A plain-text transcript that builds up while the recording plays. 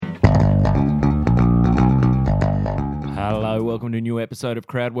welcome to a new episode of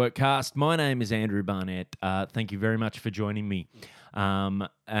Crowdwork Cast. My name is Andrew Barnett. Thank you very much for joining me.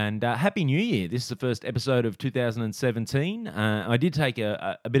 And Happy New Year. This is the first episode of 2017. I did take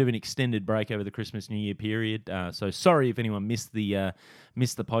a bit of an extended break over the Christmas New Year period, so sorry if anyone missed the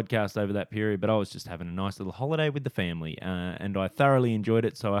podcast over that period, but I was just having a nice little holiday with the family, and I thoroughly enjoyed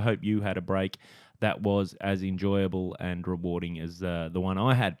it, so I hope you had a break that was as enjoyable and rewarding as the one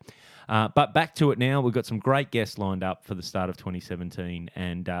I had. But back to it now. We've got some great guests lined up for the start of 2017,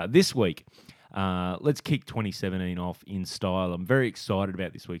 and this week, let's kick 2017 off in style. I'm very excited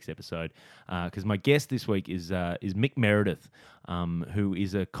about this week's episode because my guest this week is Mick Meredith, who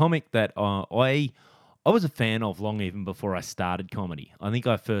is a comic that I was a fan of long even before I started comedy. I think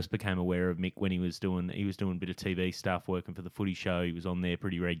I first became aware of Mick when he was doing a bit of TV stuff, working for the Footy Show. He was on there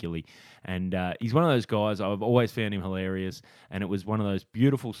pretty regularly, and he's one of those guys. I've always found him hilarious, and it was one of those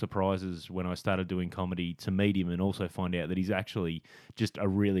beautiful surprises when I started doing comedy to meet him and also find out that he's actually just a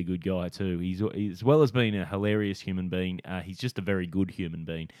really good guy too. He's as well as being a hilarious human being, he's just a very good human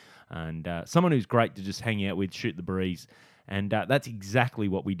being, and someone who's great to just hang out with, shoot the breeze. And that's exactly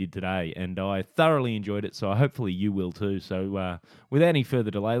what we did today, and I thoroughly enjoyed it, so hopefully you will too. So without any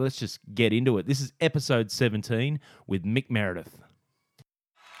further delay, let's just get into it. This is episode 17 with Mick Meredith.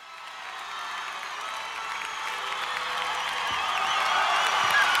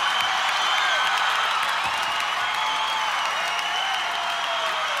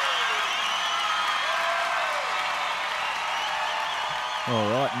 All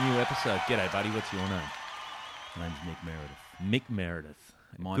right, new episode. G'day, buddy. What's your name? My name's Mick Meredith. Mick Meredith.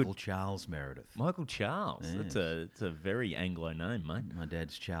 Michael Charles Meredith. Michael Charles. Yes. That's a very Anglo name, mate. My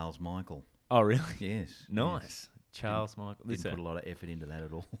dad's Charles Michael. Oh, really? Yes. Nice. Yes. Charles Michael. Didn't put a lot of effort into that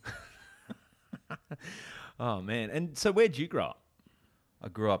at all. Oh, man. And so where'd you grow up? I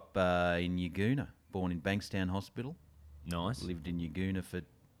grew up in Yagoona, born in Bankstown Hospital. Nice. Lived in Yagoona for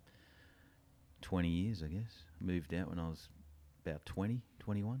 20 years, I guess. Moved out when I was about 20,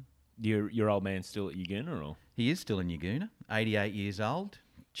 21. Your old man's still at Yagoona, or? He is still in Yagoona, 88 years old,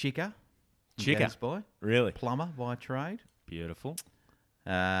 chicker. Chicker? Boy. Really? Plumber by trade. Beautiful.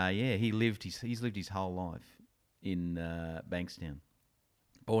 Yeah, he's lived his whole life in Bankstown.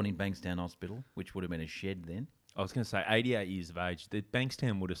 Born in Bankstown Hospital, which would have been a shed then. I was going to say, 88 years of age. The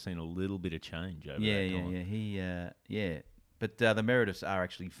Bankstown would have seen a little bit of change over that time. Yeah. But the Merediths are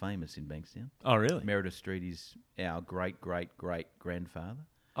actually famous in Bankstown. Oh, really? Meredith Street is our great-great-great-grandfather.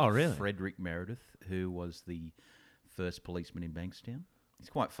 Oh, really? Frederick Meredith, who was the first policeman in Bankstown. He's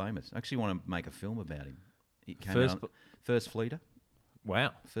quite famous. I actually want to make a film about him. It came out First Fleeter.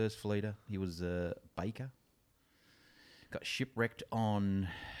 Wow. First Fleeter. He was a baker. Got shipwrecked on,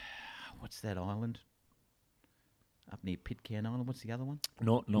 what's that island? Up near Pitcairn Island. What's the other one?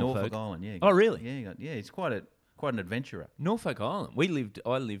 Norfolk Island, yeah. Oh, really? Yeah, he's quite an adventurer. Norfolk Island.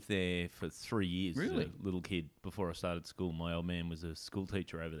 I lived there for 3 years. Really? As a little kid before I started school. My old man was a school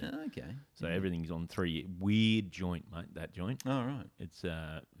teacher over there. Okay. So everything's on 3 years. Weird joint, mate, that joint. Oh, right. It's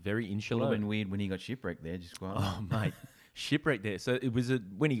very insular. It would have been weird when he got shipwrecked there. Just quite. Oh, mate. Shipwrecked there. So it was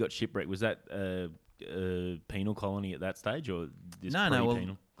when he got shipwrecked, was that a penal colony at that stage or just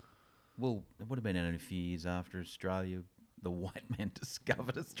pre-penal? Well, it would have been a few years after Australia, the white man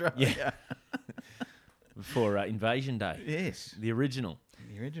discovered Australia. Yeah. For Invasion Day. Yes. The original.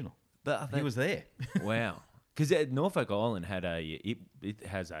 But he was there. Wow. Because Norfolk Island had it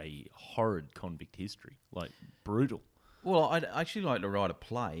has a horrid convict history, like brutal. Well, I'd actually like to write a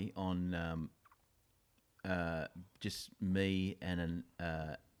play on just me and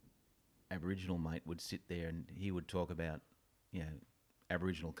an Aboriginal mate would sit there and he would talk about,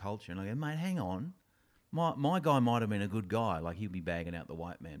 Aboriginal culture. And I go, mate, hang on. My guy might have been a good guy. Like, he'd be bagging out the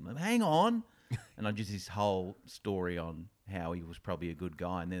white man. Like, hang on. And I just this whole story on how he was probably a good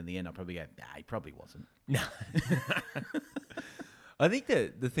guy. And then in the end, I probably go, nah, he probably wasn't. No. I think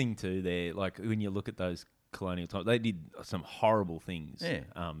the thing too there, like when you look at those colonial times, they did some horrible things to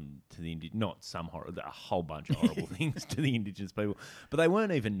the not some horrible, a whole bunch of horrible things to the Indigenous people. But they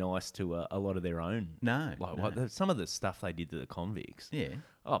weren't even nice to a lot of their own. No. Some of the stuff they did to the convicts. Yeah.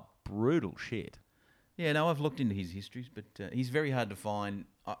 Oh, brutal shit. Yeah, no, I've looked into his histories, but he's very hard to find.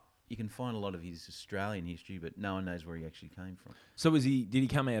 You can find a lot of his Australian history, but no one knows where he actually came from. So did he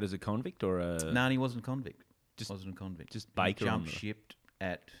come out as a convict or a... No, he wasn't a convict. Just Baker. He jumped ship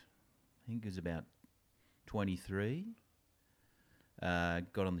at, I think it was about 23. Got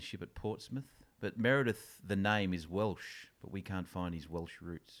on the ship at Portsmouth. But Meredith, the name is Welsh, but we can't find his Welsh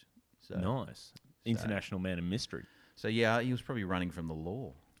roots. So, nice. International man of mystery. So, yeah, he was probably running from the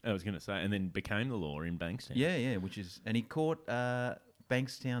law. I was going to say, and then became the law in Bankstown. Yeah, and he caught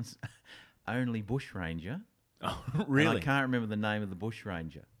Bankstown's only bushranger Oh, And really? I can't remember the name of the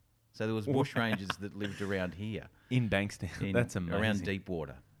bushranger. So there was bushrangers that lived around here. In Bankstown. That's amazing. Around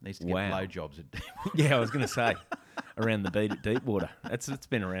Deepwater. They used to get Wow. blowjobs at Deepwater. Yeah, I was going to say around the beat at Deepwater. It's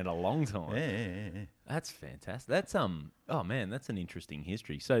been around a long time. Yeah. That's fantastic. That's oh man, that's an interesting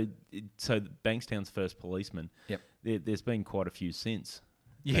history. So Bankstown's first policeman. Yep. There's been quite a few since.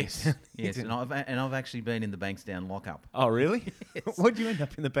 Yes. Yes. And I've actually been in the Bankstown lockup. Oh really? What'd you end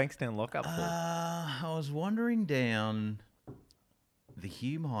up in the Bankstown lockup for? I was wandering down the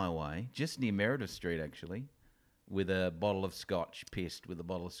Hume Highway, just near Meredith Street actually, with a bottle of scotch, pissed with a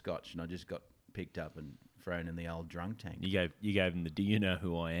bottle of scotch, and I just got picked up and thrown in the old drunk tank. You gave him the "Do you know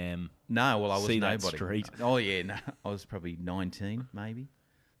who I am?" No, well, I was See nobody. that street. Oh yeah, no, I was probably 19, maybe.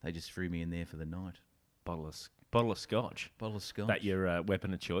 They just threw me in there for the night. Bottle of scotch. Bottle of scotch. That your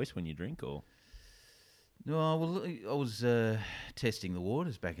weapon of choice when you drink, or? No, well, I was testing the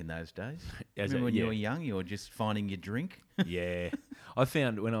waters back in those days. Remember when you were young, you were just finding your drink? Yeah. I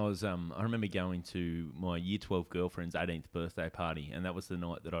found when I was, I remember going to my year 12 girlfriend's 18th birthday party, and that was the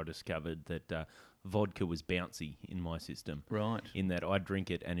night that I discovered that vodka was bouncy in my system. Right. In that I'd drink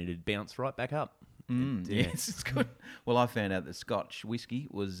it and it'd bounce right back up. Yes, it's good. Well, I found out that Scotch whiskey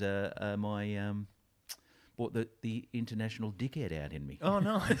was brought the international dickhead out in me. Oh,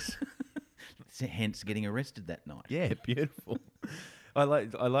 nice. Hence getting arrested that night. Yeah, beautiful. I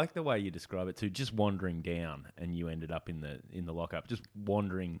like the way you describe it too. Just wandering down, and you ended up in the lockup. Just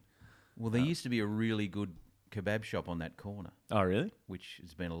wandering. Well, there used to be a really good kebab shop on that corner. Oh, really? Which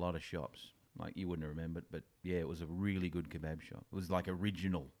has been a lot of shops. Like you wouldn't remember it, but yeah, it was a really good kebab shop. It was like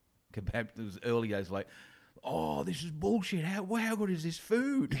original kebab. It was early days, like, oh, this is bullshit. How good is this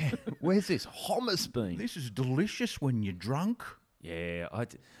food? Where's this hummus been? This is delicious when you're drunk. Yeah,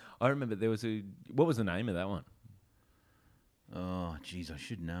 I remember there was what was the name of that one? Oh, geez, I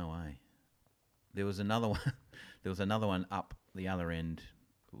should know, eh? There was another one. There was another one up the other end.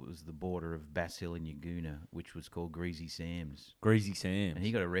 It was the border of Bass Hill and Yagoona, which was called Greasy Sam's. Greasy Sam's. And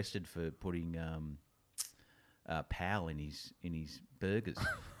he got arrested for putting pal in his burgers.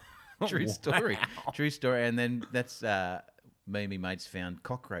 True story. Wow. True story. And then that's me and my mates found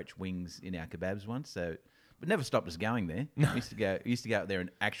cockroach wings in our kebabs once. So, but never stopped us going there. We used to go out there and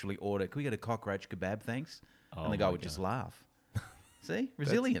actually order. Can we get a cockroach kebab, thanks? Oh and the guy my would just God. laugh. See,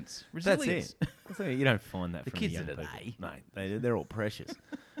 resilience. That's Resilience. it. That's it. You don't find that The from kids young of people. today. Mate, they're all precious.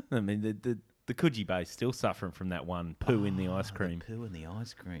 I mean, the Coogee Bay's still suffering from that one poo in the ice cream. The poo in the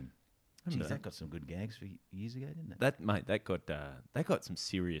ice cream. Remember Jeez, that got some good gags for years ago, didn't it? That got some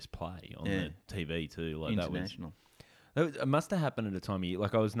serious play on the TV too. Like International. It must have happened at a time.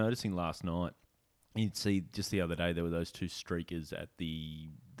 Like I was noticing last night. You'd see just the other day there were those two streakers at the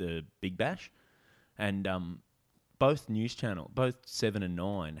Big Bash, and both news channel, both 7 and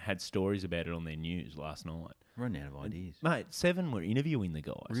 9 had stories about it on their news last night. Running out of ideas. Mate, 7 were interviewing the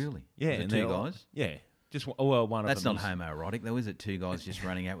guys. Really? Yeah, Was it and two they're guys? Yeah, just one That's of them. not homoerotic, though, is it? Two guys just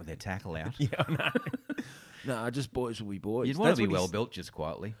running out with their tackle out. Yeah, I know. No, just boys will be boys. You'd want That's to be what well he's- built just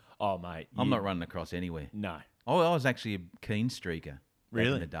quietly. Oh, mate, I'm not running across anywhere. No. Oh, I was actually a keen streaker back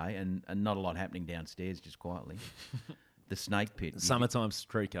Really? in the day, and not a lot happening downstairs, just quietly. The Snake Pit. Summertime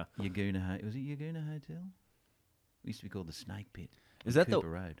streaker. Yagoona. Was it Yagoona Hotel? It used to be called the Snake Pit. Is on that Cooper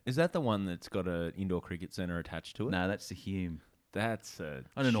Road? Is that the one that's got an indoor cricket centre attached to it? No, that's the Hume. That's a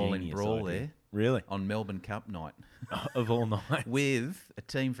I had an all-in genius brawl idea. there. Really? On Melbourne Cup night. Of all nights. With a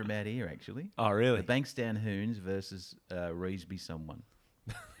team from out here, actually. Oh, really? The Bankstown Hoons versus Reesby someone.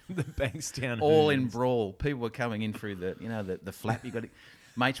 The Bankstown All in Hoons. brawl. People were coming in through the flap.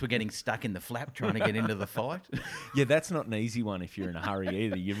 Mates were getting stuck in the flap trying to get into the fight. Yeah, that's not an easy one if you're in a hurry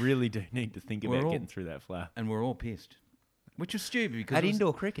either. You really do need to think We're about all- getting through that flap. And we're all pissed. Which was stupid because At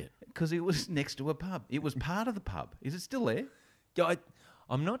indoor cricket? Because it was next to a pub. It was part of the pub. Is it still there? Yeah,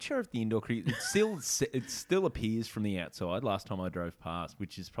 I'm not sure if the indoor cricket... It still appears from the outside. Last time I drove past,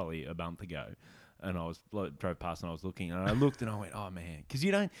 which is probably a month ago, and drove past and I was looking, and I looked and I went, oh, man. Because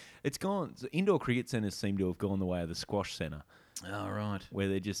it's gone... So indoor cricket centres seem to have gone the way of the squash centre. Oh, right.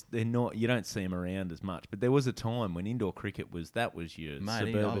 Where they're not, you don't see them around as much. But there was a time when indoor cricket was your Mate,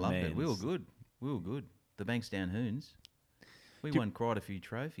 suburban I loved man's. it. We were good. The Bankstown Hoons. We won quite a few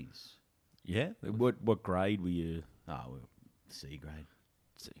trophies. Yeah? What grade were you? Oh, well, C grade.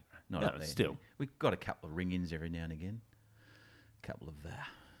 C grade. Not No, up there. still. We've got a couple of ring-ins every now and again. A couple of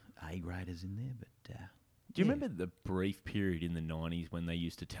A graders in there, but... Do you remember the brief period in the 90s when they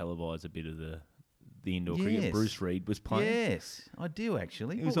used to televise a bit of the indoor cricket? Yes. Bruce Reed was playing. Yes, I do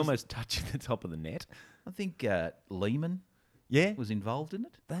actually. He was almost touching the top of the net. I think Lehman Yeah. was involved in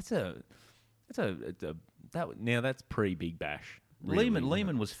it. Now that's pre Big Bash. Really,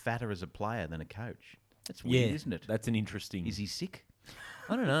 Lehman was fatter as a player than a coach. That's weird, isn't it? That's an interesting... Is he sick?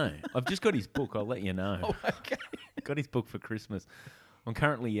 I don't know. I've just got his book. I'll let you know. Oh, okay. Got his book for Christmas. I'm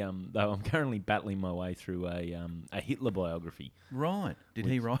currently battling my way through a Hitler biography. Right. Did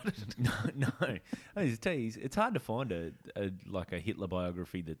he write it? No. I just tell you, it's hard to find a Hitler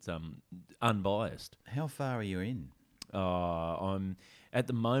biography that's unbiased. How far are you in? I'm at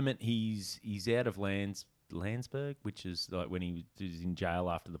the moment. He's out of Landsberg, which is like when he was in jail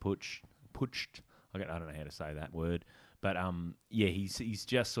after the putsch. I don't know how to say that word, but he's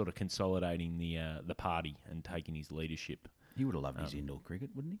just sort of consolidating the party and taking his leadership. He would have loved his indoor cricket,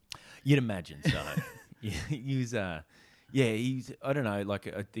 wouldn't he? You'd imagine so. He's I don't know. Like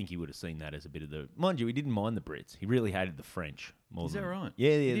I think he would have seen that as a bit of the. Mind you, he didn't mind the Brits. He really hated the French more. Is that right?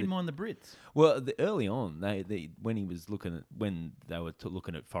 Yeah. He didn't mind the Brits. Well, early on, when he was when they were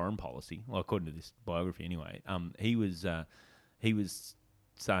looking at foreign policy, well, according to this biography anyway, he was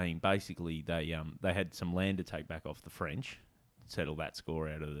saying basically they had some land to take back off the French, settle that score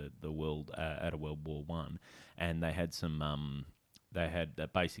out of the world out of World War One, and they had some. They had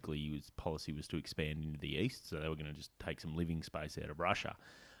basically his policy was to expand into the east, so they were going to just take some living space out of Russia.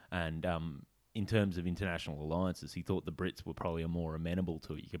 And in terms of international alliances, he thought the Brits were probably more amenable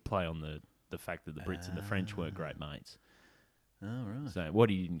to it. You could play on the fact that the Brits and the French weren't great mates. Oh, right. So what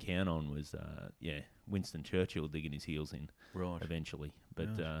he didn't count on was, Winston Churchill digging his heels in eventually.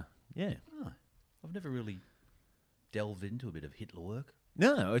 But, Oh, I've never really delved into a bit of Hitler work.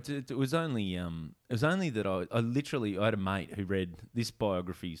 No, it was only that I had a mate who read this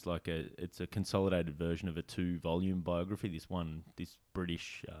biography is it's a consolidated version of a 2-volume biography. This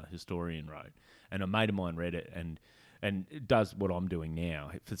British historian wrote, and a mate of mine read it and it does what I'm doing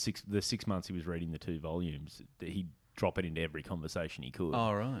now. For the 6 months he was reading the 2 volumes, he'd drop it into every conversation he could.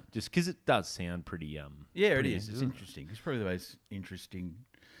 Oh, right. Just because it does sound pretty. It is. It's interesting. It's probably the most interesting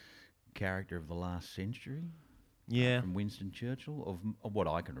character of the last century. Yeah, from Winston Churchill, of what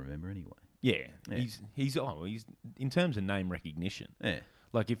I can remember anyway. Yeah. He's in terms of name recognition. Yeah,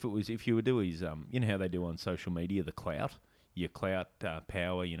 like if you were doing his you know how they do on social media, the clout, your clout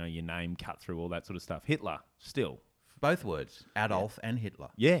power, your name cut through all that sort of stuff. Hitler still both words, Adolf and Hitler.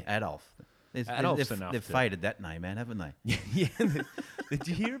 Yeah, Adolf. Adolf's enough. They've faded that name out, haven't they? Yeah. Did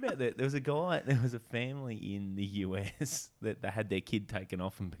you hear about that? There was a family in the US that they had their kid taken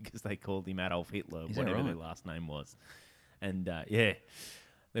off them because they called him Adolf Hitler, whatever their last name was. And there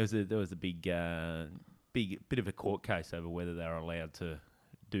was a big bit of a court case over whether they were allowed to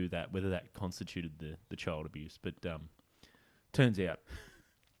do that, whether that constituted the child abuse. But turns out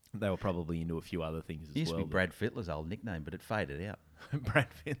they were probably into a few other things as well. It used to be Brad Fittler's old nickname, but it faded out. Brad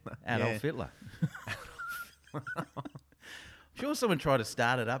Fittler. Adolf Hitler. Sure, someone tried to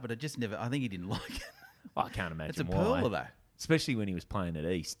start it up, but it just never. I think he didn't like it. I can't imagine it's a why. pearl, though. Especially when he was playing at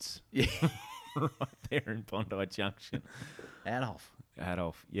Easts. Yeah. Right there in Bondi Junction. Adolf.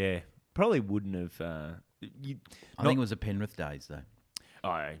 Yeah. Probably wouldn't have. I think it was a Penrith days, though.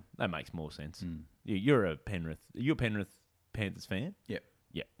 Oh, that makes more sense. Mm. You're a Penrith Panthers fan? Yep.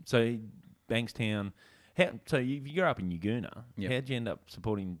 Yeah. So Bankstown. So you grew up in Yagoona. Yep. How'd you end up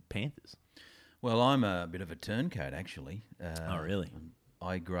supporting Panthers? Well, I'm a bit of a turncoat, actually. Oh, really?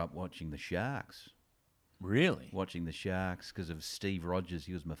 I grew up watching the Sharks. Really? Watching the Sharks because of Steve Rogers.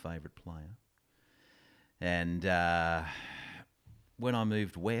 He was my favourite player. And when I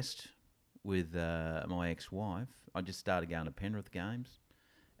moved west with my ex-wife, I just started going to Penrith games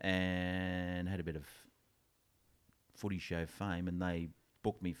and had a bit of footy show fame, and they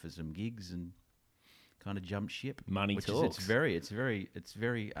booked me for some gigs and kind of jumped ship. Money talks. It's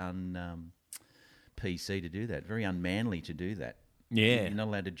very PC to do that. Very unmanly to do that. Yeah, you're not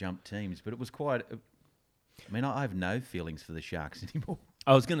allowed to jump teams, but it was quite. I mean, I have no feelings for the Sharks anymore.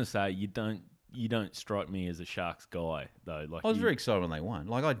 I was going to say you don't strike me as a Sharks guy though. Like I was very excited when they won.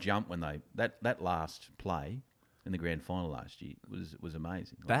 Like I jumped when that last play in the grand final last year was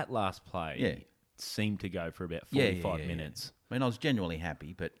amazing. Like, that last play seemed to go for about 45 minutes. I mean, I was genuinely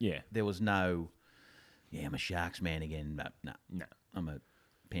happy, but yeah, there was no. Yeah, I'm a Sharks man again. No, I'm a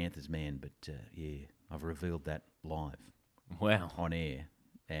Panthers man. But I've revealed that live. Wow, on air,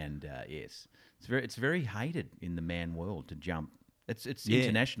 and yes, it's very hated in the man world to jump. It's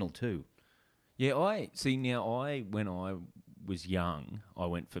international too. Yeah, when I was young, I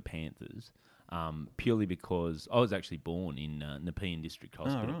went for Panthers purely because I was actually born in Nepean District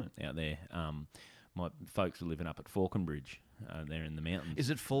Hospital out there. My folks were living up at Falconbridge there in the mountains. Is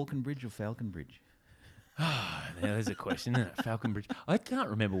it Falconbridge or Falconbridge? Now there's a question, isn't it? Falconbridge. I can't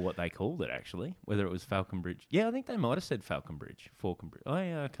remember what they called it, actually, whether it was Falconbridge. Yeah, I think they might have said Falconbridge.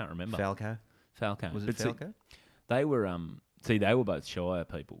 I can't remember. Falco? Was it Falco? They were both Shire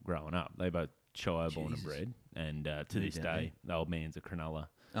people growing up. They both Shire born and Jesus. bred, and to Moved this out day, the old man's a Cronulla.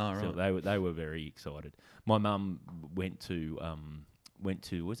 Oh, So right. they were very excited. My mum went to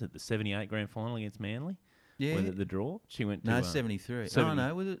was it the '78 grand final against Manly? Yeah. Was it the draw? She went to No, 73. 70 Oh,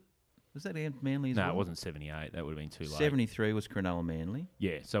 no, was that against Manly as No, well? it wasn't '78. That would have been too late. 73 was Cronulla Manly.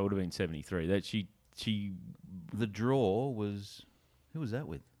 Yeah, so it would have been '73. That she. The draw was... Who was that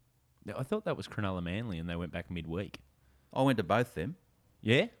with? I thought that was Cronulla Manly, and they went back midweek. I went to both them.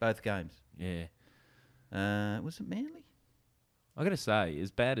 Yeah, Both games. yeah. Was it Manly? I got to say,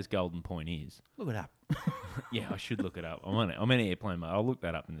 as bad as Golden Point is, Look it up. yeah, I should look it up. I'm in airplane mode. I'll look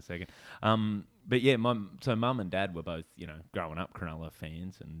that up in a second. But yeah, mum and dad were both, growing up Cronulla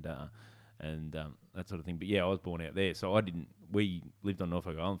fans and that sort of thing. But yeah, I was born out there, so we lived on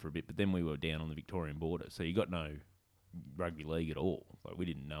Norfolk Island for a bit, but then we were down on the Victorian border, so you got no rugby league at all. Like, we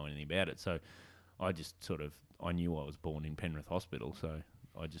didn't know anything about it, so I just I knew I was born in Penrith Hospital, so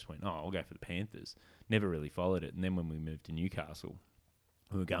I just went, I'll go for the Panthers. Never really followed it. And then when we moved to Newcastle,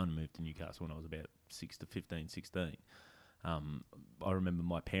 we were going to move to Newcastle when I was about 16. I remember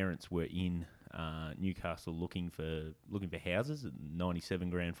my parents were in Newcastle looking for houses at the '97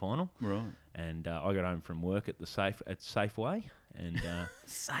 grand final. Right. And I got home from work at Safeway and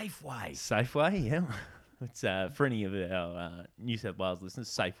Safeway. yeah. It's for any of our New South Wales listeners,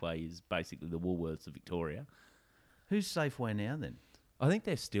 Safeway is basically the Woolworths of Victoria. Who's Safeway now then? I think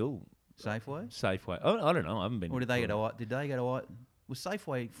they're still Safeway? Safeway. I don't know. I haven't been. Or did they go to... Was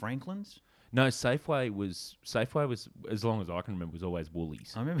Safeway Franklin's? No, Safeway was, as long as I can remember, was always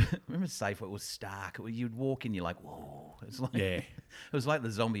Woolies. I remember Safeway was stark. You'd walk in, you're like, whoa. It's like, Yeah. It was like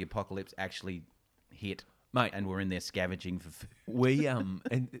the zombie apocalypse actually hit, Mate, and we're in there scavenging for food. we and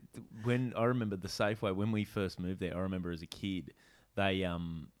when I remember the Safeway when we first moved there, I remember as a kid, they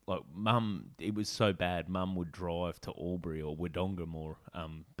like Mum, it was so bad. Mum would drive to Albury or Wodonga more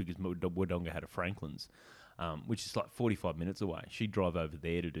because Wodonga had a Franklin's, which is like 45 minutes away. She'd drive over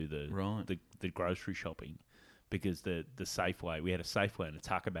there to do the grocery shopping because the Safeway, we had a Safeway and a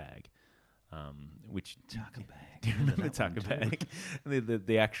Tucker bag. Which Tucker bag. Do you remember Tucker bag?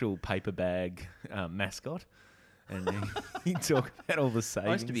 the actual paper bag mascot, and he talk about all the savings.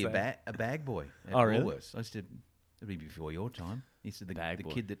 I used to be a bag boy at really? Woolworths. It'd be before your time. Used to the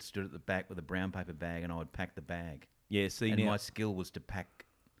kid that stood at the back with a brown paper bag, and I would pack the bag. Yeah, see, and now my skill was to pack.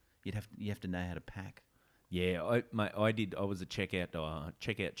 You have to know how to pack. Yeah, I did. I was a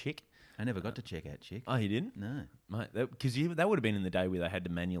checkout chick. I never got to check out chick. Oh, you didn't? No, mate. Because that would have been in the day where they had to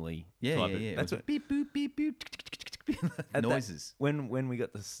manually. Yeah. That's what beep boop beep boop noises. When we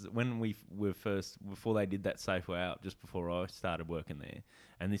got this, when we were first before they did that Safeway out, just before I started working there,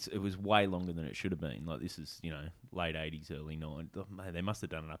 and it was way longer than it should have been. Like, this is late '80s, early '90s. They must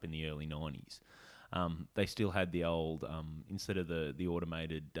have done it up in the early '90s. They still had the old instead of the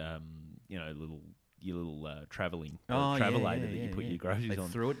automated little traveling travelator that you put your groceries on.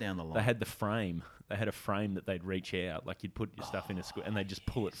 They threw it down the line. They had the frame. They had a frame that they'd reach out, like you'd put your stuff in a square, and they'd just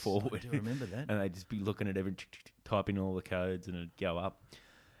pull it forward. I do remember that. And they'd just be looking at typing all the codes, and it'd go up.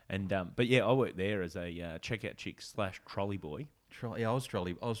 And but yeah, I worked there as a checkout chick / trolley boy. I was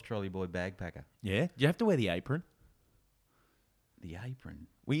trolley boy bag packer. Yeah, did you have to wear the apron? The apron.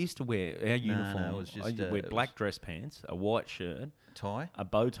 We used to wear our uniform. No, it was just wear black dress pants, a white shirt, tie, a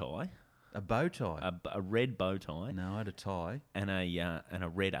bow tie. A bow tie? A red bow tie. No, I had a tie. And a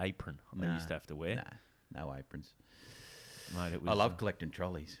red apron I used to have to wear. No aprons. Mate, it was, I love collecting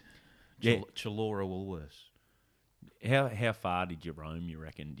trolleys. Yeah. Chalora Woolworths. How far did you roam, you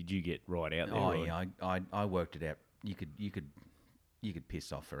reckon? Did you get right out there? Oh, yeah, I worked it out. You could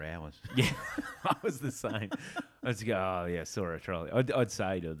piss off for hours. Yeah, I was the same. I'd go, oh yeah, saw a trolley. I'd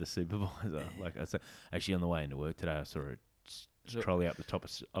say to the supervisor, like I said, actually on the way into work today, I saw a trolley up the top of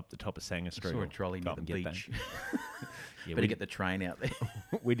Sanger Street. I saw a trolley near the beach. Yeah, better get the train out there.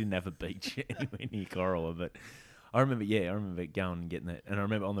 We didn't have a beach anywhere near Corowa, but I remember going and getting that. And I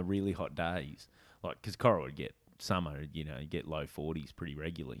remember on the really hot days, like, because Corowa would get summer, you get low 40s pretty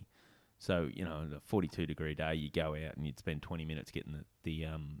regularly. So, a 42-degree day, you go out and you'd spend 20 minutes getting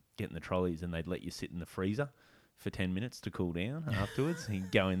the trolleys, and they'd let you sit in the freezer for 10 minutes to cool down afterwards. And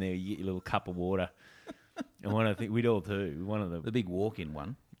you'd go in there, you get your little cup of water. And one I think we'd all do. One of the big walk-in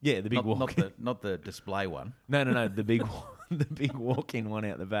one. Yeah, the big walk-in. Not the display one. No, the big walk-in one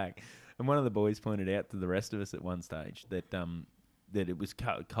out the back. And one of the boys pointed out to the rest of us at one stage that it was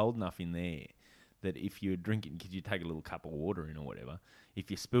cold enough in there that if you were drinking, because you take a little cup of water in or whatever, if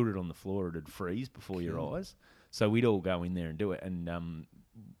you spilled it on the floor, it'd freeze before your eyes. So we'd all go in there and do it, and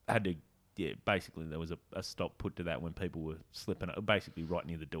had to basically there was a stop put to that when people were slipping. Basically, right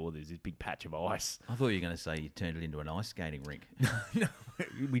near the door, there's this big patch of ice. I thought you were going to say you turned it into an ice skating rink. No,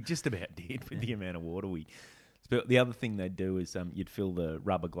 we just about did with the amount of water we. But the other thing they'd do is you'd fill the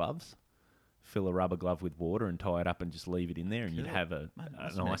rubber gloves, fill a rubber glove with water and tie it up and just leave it in there, and you'd have a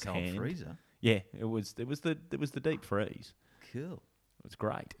nice hand freezer. Yeah, it was the deep freeze. Cool. It was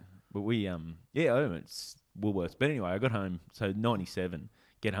great. But we it's Woolworths. But anyway, I got home. So 97.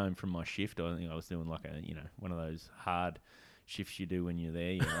 Get home from my shift. I think I was doing like one of those hard shifts you do when you're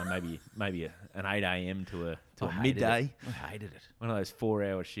there. Maybe an 8 a.m. to a midday. I hated it. One of those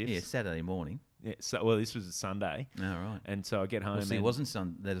 4-hour shifts. Yeah, Saturday morning. Yeah. So this was a Sunday. Oh, right. And so I get home. Well, see,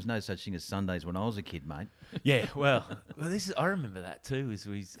 there was no such thing as Sundays when I was a kid, mate. Yeah. Well, I remember that too.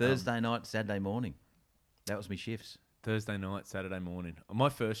 Thursday night, Saturday morning. That was my shifts. Thursday night, Saturday morning. My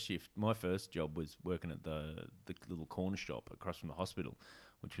first job was working at the little corner shop across from the hospital,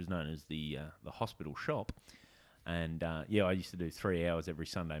 which was known as the hospital shop. And I used to do 3 hours every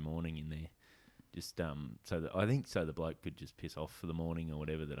Sunday morning in there, just so the bloke could just piss off for the morning or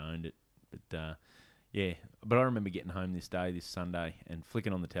whatever that owned it. But but I remember getting home this Sunday, and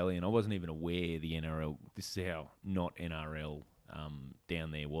flicking on the telly, and I wasn't even aware the NRL. This is how not NRL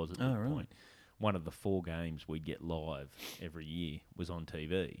down there was at that point. One of the 4 games we'd get live every year was on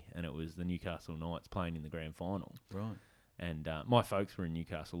TV, and it was the Newcastle Knights playing in the grand final. Right. And my folks were in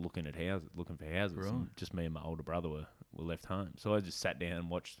Newcastle looking for houses. Right. And just me and my older brother were left home. So I just sat down and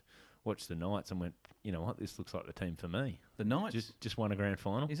watched the Knights and went, you know what, this looks like the team for me. The Knights just won a grand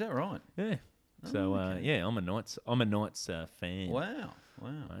final. Is that right? Yeah. So okay. I'm a Knights fan. Wow.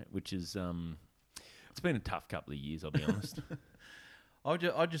 Right, which is it's been a tough couple of years, I'll be honest. I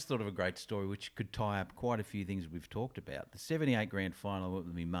just thought of a great story which could tie up quite a few things we've talked about. The 78 grand final, I went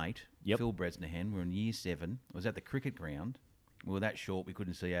with my mate, Phil Bresnahan. We were in year 7. I was at the cricket ground. We were that short we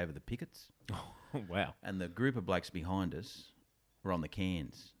couldn't see over the pickets. Oh, wow. And the group of blokes behind us were on the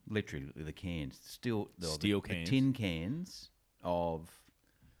cans, literally the cans. Steel cans. The tin cans of,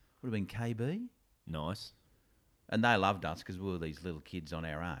 would have been KB. Nice. And they loved us because we were these little kids on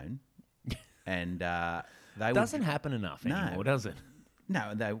our own. And they doesn't happen enough anymore, does it?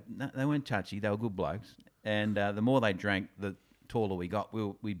 No, they weren't touchy. They were good blokes. And the more they drank, the taller we got.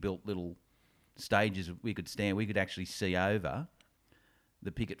 We built little stages we could stand. We could actually see over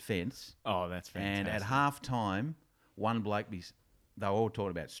the picket fence. Oh, that's fantastic. And at half time, one bloke, they were all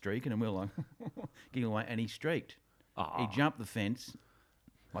talking about streaking, and we were like, giggling away, and he streaked. Oh. He jumped the fence,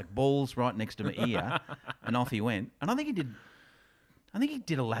 like balls right next to my ear, and off he went. And I think he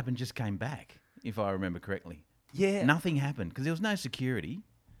did a lap and just came back, if I remember correctly. Yeah. Nothing happened because there was no security.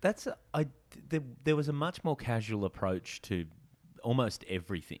 There was a much more casual approach to almost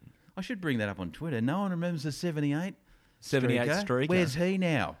everything. I should bring that up on Twitter. No one remembers the 78 streaker. Where's he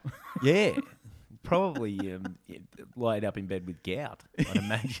now? Yeah. Probably laid up in bed with gout, I'd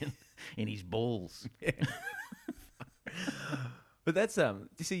imagine. In his balls. Yeah. But that's you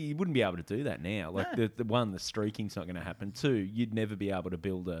see, you wouldn't be able to do that now. Like the streaking's not going to happen. 2, you'd never be able to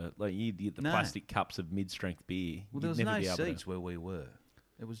build you'd get the plastic cups of mid-strength beer. Well, there was no seats where we were.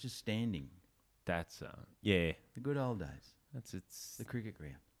 It was just standing. That's the good old days. It's the cricket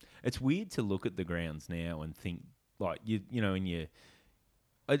ground. It's weird to look at the grounds now and think like I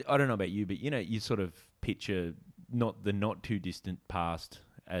don't know about you, but you sort of picture not too distant past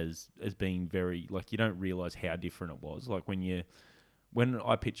as being very, like, you don't realise how different it was. Like when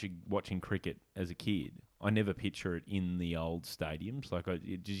I picture watching cricket as a kid, I never picture it in the old stadiums. Like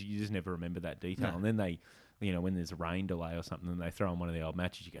you just never remember that detail. No. And then they, when there's a rain delay or something, and they throw on one of the old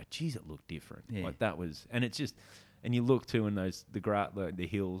matches, you go, geez, it looked different. Yeah. Like that was, and it's just, and you look too in the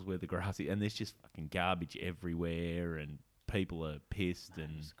hills where the grass is, and there's just fucking garbage everywhere, and people are pissed.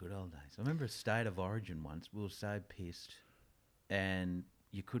 And it was good old days. I remember a State of Origin once. We were so pissed, and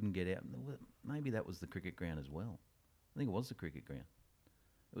you couldn't get out. Maybe that was the cricket ground as well. I think it was the cricket ground.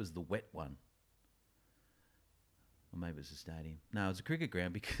 It was the wet one. Or maybe it was the stadium. No, it was a cricket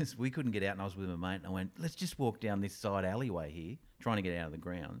ground because we couldn't get out, and I was with my mate, and I went, let's just walk down this side alleyway here, trying to get out of the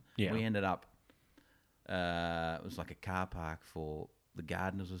ground. Yeah. We ended up, it was like a car park for the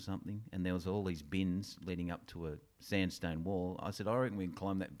gardeners or something, and there was all these bins leading up to a sandstone wall. I said, I reckon we can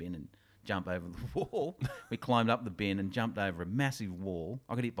climb that bin and jump over the wall. We climbed up the bin and jumped over a massive wall.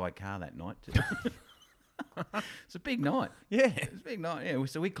 I got hit by a car that night too. It's a big night. Yeah. It's a big night, yeah.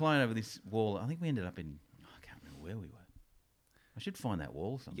 So we climbed over this wall. I think we ended up in, I can't remember where we were. I should find that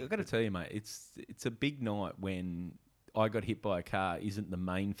wall somewhere. I've got to tell you, mate, it's a big night when I got hit by a car isn't the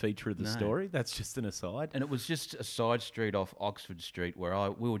main feature of the story. That's just an aside. And it was just a side street off Oxford Street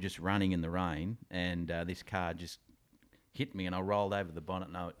where we were just running in the rain, and this car just hit me, and I rolled over the bonnet,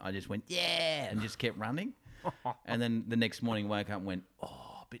 and I just went, yeah, and just kept running. And then the next morning, woke up and went,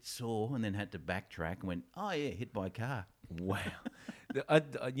 oh, a bit sore, and then had to backtrack and went, oh, yeah, hit by a car. Wow.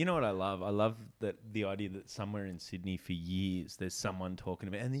 You know what I love? I love the idea that somewhere in Sydney for years there's someone talking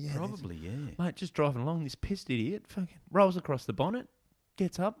about, and yeah, Probably, yeah. mate, just driving along, this pissed idiot fucking rolls across the bonnet,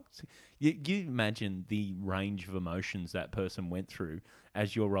 gets up. You imagine the range of emotions that person went through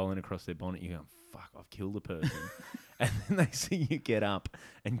as you're rolling across their bonnet. You're going, fuck, I've killed a person. And then they see you get up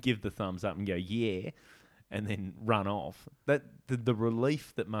and give the thumbs up and go, yeah, and then run off. That the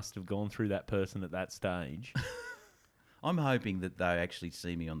relief that must have gone through that person at that stage. I'm hoping that they actually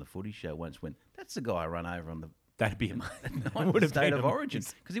see me on the footy show once when that's the guy I run over on the That'd be amazing. would have state of origin.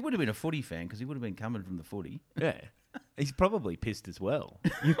 Because he would have been a footy fan because he would have been coming from the footy. Yeah. He's probably pissed as well.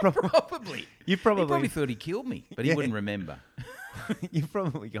 You probably. He probably thought he killed me, but he wouldn't remember. You've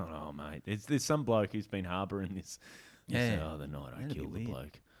probably gone, oh, mate, there's some bloke who's been harbouring this. Yeah. Say, oh, the night I killed the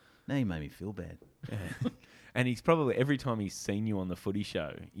bloke. Now you made me feel bad. Yeah. And he's probably, every time he's seen you on the footy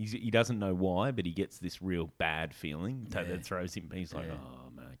show, he doesn't know why, but he gets this real bad feeling that throws him. He's like,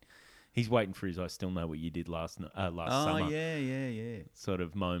 oh, mate. He's waiting for his I still know what you did last summer. Oh, yeah. Sort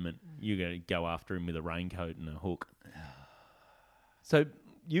of moment. You're going to go after him with a raincoat and a hook. So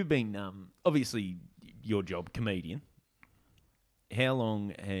you've been, obviously, your job, comedian. How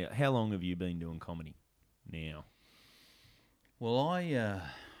long have you been doing comedy now? Well, I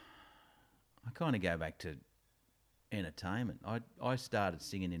kind of go back to entertainment. I started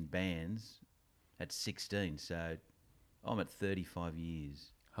singing in bands at 16, so I'm at 35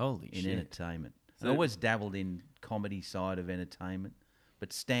 years Holy in shit. Entertainment. So I always dabbled in comedy side of entertainment,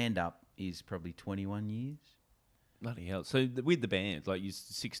 but stand-up is probably 21 years. Bloody hell. So with the bands, like you're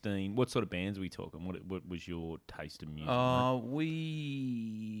 16, what sort of bands are we talking? What was your taste of music?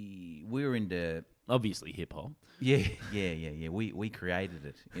 We were into... Obviously hip-hop. Yeah. We created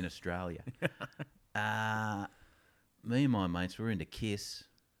it in Australia. Me and my mates were into Kiss,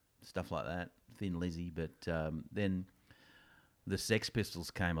 stuff like that, Thin Lizzy, but then the Sex Pistols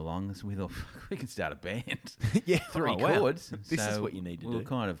came along, so we thought, we can start a band. Yeah. Three wow. chords. This is what you need to do. We were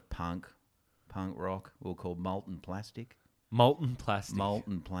kind of punk rock. We were called Molten Plastic. Molten Plastic.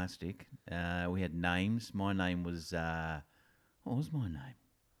 Molten Plastic. We had names. My name was... what was my name?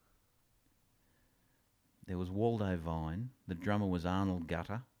 There was Waldo Vine. The drummer was Arnold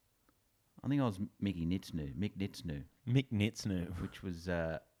Gutter. I think I was Mick Nitznu. Mick Nitznu. Which was...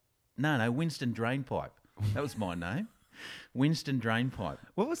 No, Winston Drainpipe. That was my name. Winston Drainpipe.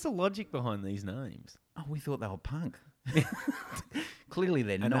 What was the logic behind these names? Oh, we thought they were punk. Clearly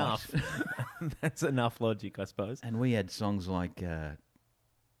they're enough. not. That's enough logic, I suppose. And we had songs like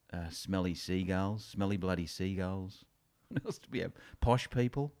Smelly Seagulls, Smelly Bloody Seagulls. What else did we have? Posh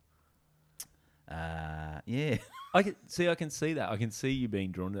People. Yeah. I can see that. I can see you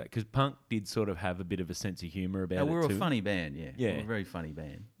being drawn to that because punk did sort of have a bit of a sense of humour about it We were too. a funny band, yeah. Yeah. We were a very funny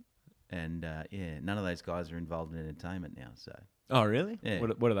band. And, none of those guys are involved in entertainment now, so... Oh, really? Yeah.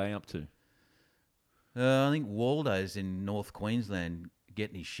 What are they up to? I think Waldo's in North Queensland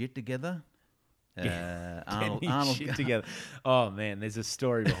getting his shit togetger. Getting his shit together. Oh, man, there's a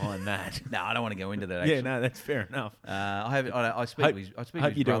story behind that. No, I don't want to go into that, actually. Yeah, no, that's fair enough. I speak to his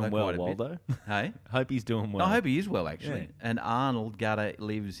Hope you're brother doing well, quite a Waldo. bit. Hey? Hope he's doing well. I hope he is well, actually. Yeah. And Arnold Gutter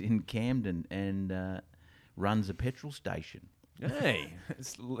lives in Camden and runs a petrol station. Hey,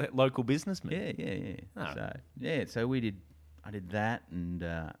 it's local businessman. Yeah. Oh. So I did that,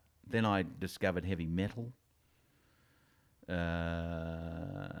 and then I discovered heavy metal. What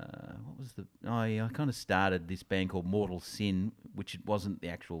was I kind of started this band called Mortal Sin, which it wasn't the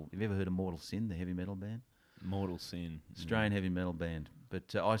actual... Have you ever heard of Mortal Sin, the heavy metal band? Mortal Sin. Australian heavy metal band.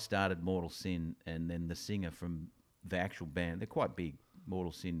 But I started Mortal Sin, and then the singer from the actual band, they're quite big,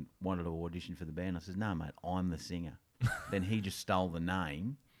 Mortal Sin, wanted to audition for the band. I said, no, mate, I'm the singer. Then he just stole the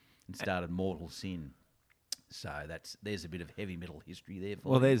name and started Mortal Sin. So there's a bit of heavy metal history there for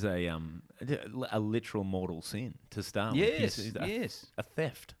Well, me. there's a literal mortal sin to start Yes, with. yes. A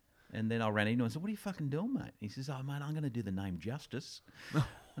theft. And then I ran into him and said, what are you fucking doing, mate? He says, oh, mate, I'm going to do the name Justice. And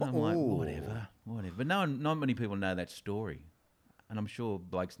I'm like, whatever. But not many people know that story. And I'm sure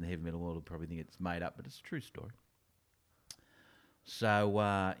blokes in the heavy metal world will probably think it's made up, but it's a true story. So,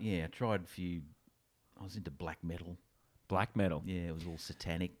 I tried a few... I was into black metal. Black metal. Yeah, it was all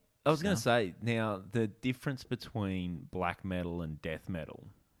satanic. I was going to say, now, the difference between black metal and death metal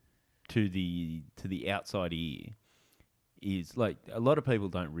to the outside ear is, like, a lot of people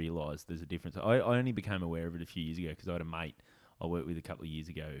don't realise there's a difference. I only became aware of it a few years ago because I had a mate I worked with a couple of years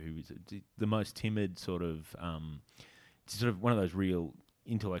ago who was the most timid sort of one of those real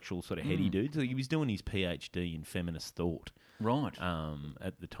intellectual sort of heady dude. So he was doing his PhD in feminist thought. Right.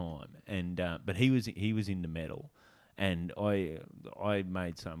 At the time, and but he was into metal, and I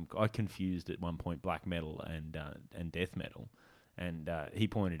confused at one point black metal and death metal, and he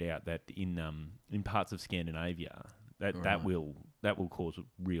pointed out that in parts of Scandinavia that will cause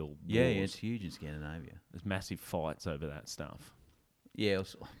real wars. Yeah, it's huge in Scandinavia. There's massive fights over that stuff. Yeah,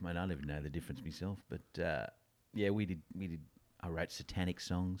 I don't even know the difference myself, but yeah, we did. I wrote satanic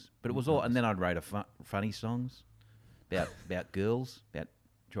songs, but it was all, and then I'd write funny songs. About girls, about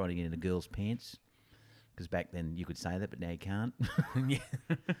trying to get into girls' pants, because back then you could say that, but now you can't. Yeah.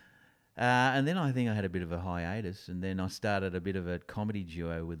 And then I think I had a bit of a hiatus, and then I started a bit of a comedy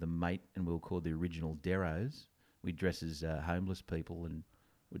duo with a mate, and we were called the Original Deros. We'd dress as homeless people and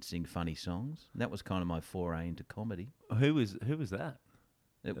would sing funny songs. And that was kind of my foray into comedy. Who was that?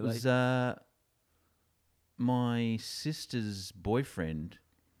 It was my sister's boyfriend,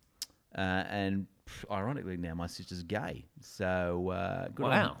 and ironically now my sister's gay. So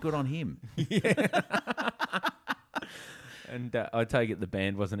good on him. Yeah. And I take it the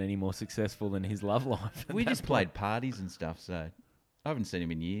band wasn't any more successful than his love life. We just played parties and stuff, so I haven't seen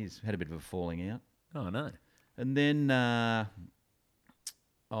him in years. Had a bit of a falling out. Oh, no. And then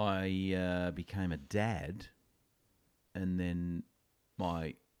I became a dad, and then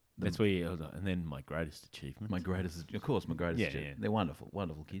That's where you... And then my greatest achievement. My greatest achievement. Yeah. They're wonderful,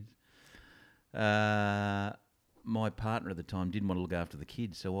 wonderful kids. My partner at the time didn't want to look after the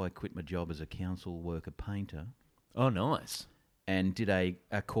kids, so I quit my job as a council worker painter. Oh, nice. And did a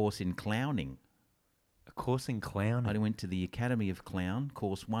course in clowning. A course in clowning? I went to the Academy of Clown,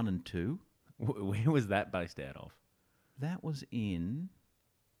 course 1 and 2. Where was that based out of? That was in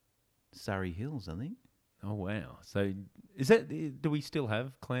Surrey Hills, I think. Oh, wow. So do we still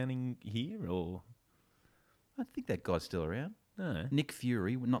have clowning here, or? I think that guy's still around. No. Nick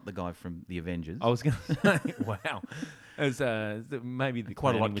Fury, not the guy from the Avengers. I was going to say, wow. As maybe the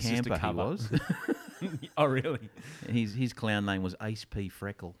quite a lot clowning was just camper a cover. he was. Oh, really? His clown name was Ace P.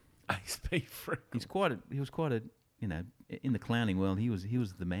 Freckle. Ace P. Freckle. He was quite a in the clowning world he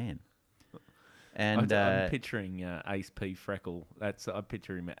was the man. And I'm picturing Ace P. Freckle. I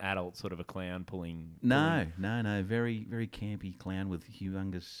picture him adult, sort of a clown pulling. No, very very campy clown with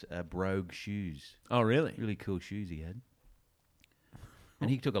humongous brogue shoes. Oh, really? Really cool shoes he had. And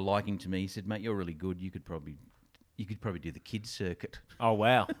he took a liking to me. He said, "Mate, you're really good. You could probably do the kids circuit." Oh,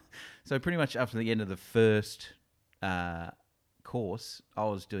 wow. So pretty much after the end of the first course, I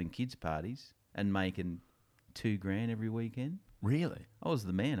was doing kids parties and making $2,000 every weekend. Really? I was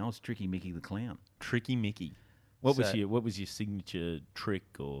the man. I was Tricky Mickey the Clown. Tricky Mickey. What was your signature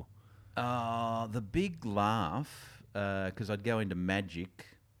trick or? The big laugh, because I'd go into magic.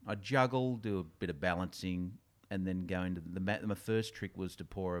 I'd juggle, do a bit of balancing, and then go into my first trick was to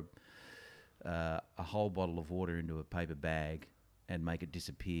pour a whole bottle of water into a paper bag and make it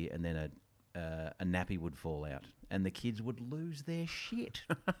disappear, and then a nappy would fall out, and the kids would lose their shit.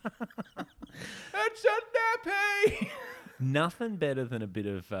 It's a nappy. Nothing better than a bit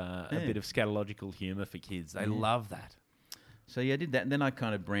of scatological humour for kids. They love that. So yeah, I did that, and then I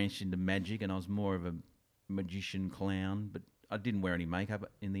kind of branched into magic, and I was more of a magician clown, but I didn't wear any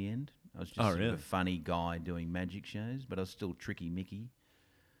makeup in the end. I was just sort of a funny guy doing magic shows, but I was still Tricky Mickey.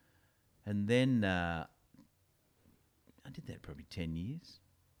 And then I did that probably 10 years.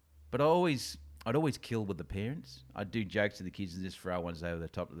 But I'd always kill with the parents. I'd do jokes to the kids and just throw ones over the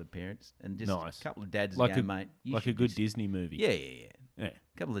top of the parents. And just nice. A couple of dads like go, mate. Like a good Disney movie. Yeah. A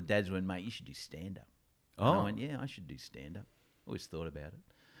couple of dads went, mate, you should do stand-up. Oh. And I went, yeah, I should do stand-up. Always thought about it.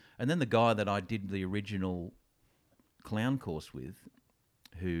 And then the guy that I did the original clown course with,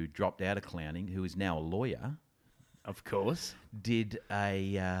 who dropped out of clowning, who is now a lawyer, of course, did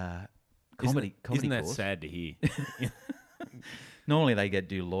a comedy Isn't that course. sad to hear? Normally they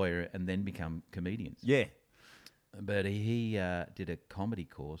do lawyer and then become comedians. Yeah. But he did a comedy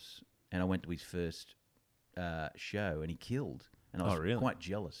course, and I went to his first show, and he killed. And I was quite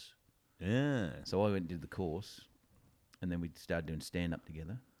jealous. Yeah. So I went and did the course, and then we started doing stand-up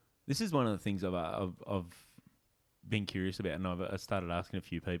together. This is one of the things I've been curious about, and I started asking a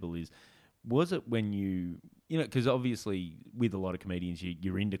few people is, was it when you know, because obviously with a lot of comedians,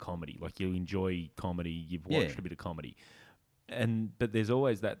 you're into comedy, like you enjoy comedy, you've watched a bit of comedy. But there's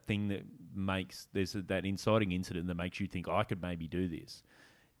always that thing that there's that inciting incident that makes you think, I could maybe do this.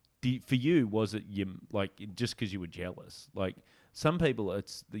 For you, was it just because you were jealous? Like some people,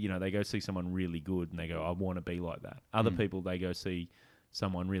 it's, they go see someone really good and they go, I want to be like that. Other people, they go see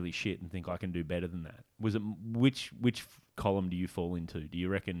someone really shit and think I can do better than that. Was it which column do you fall into? Do you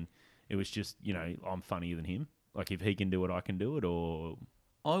reckon it was just, I'm funnier than him? Like, if he can do it, I can do it, or...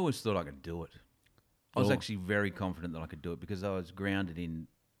 I always thought I could do it. I was Oh. actually very confident that I could do it because I was grounded in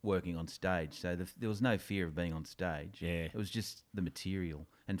working on stage. So there was no fear of being on stage. Yeah. It was just the material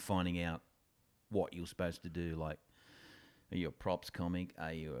and finding out what you're supposed to do. Like, are you a props comic?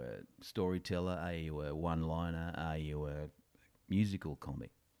 Are you a storyteller? Are you a one-liner? Are you a musical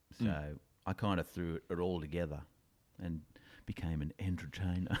comic? So I kind of threw it all together and became an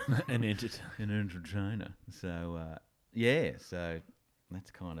entertainer. An entertainer. An entertainer. So, so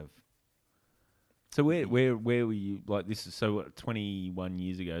that's kind of... So where were you, like, this is, so what, 21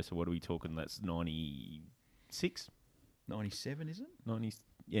 years ago, so what are we talking, that's 96? 97, is it? 90,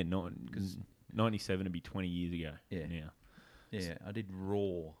 yeah, because 97 would be 20 years ago. Yeah. Now. Yeah, I did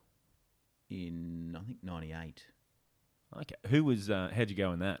Raw in, I think, 98. Okay. Who was, how'd you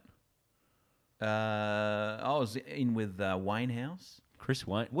go in that? I was in with Wayne House. Chris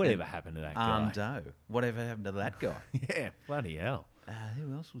Wayne? Whatever happened to that guy? Armdo. Whatever happened to that guy? Yeah, bloody hell.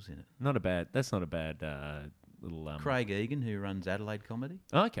 Who else was in it? That's not a bad little... Craig Egan, who runs Adelaide Comedy.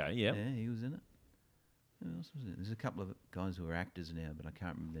 Okay, yeah. Yeah, he was in it. Who else was in it? There's a couple of guys who are actors now, but I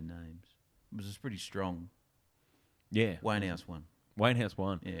can't remember their names. It was just pretty strong. Yeah. Wayne House won. Wayne House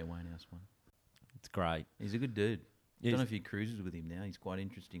won. Yeah, Wayne House won. It's great. He's a good dude. I Yeah, don't know if he cruises with him now. He's quite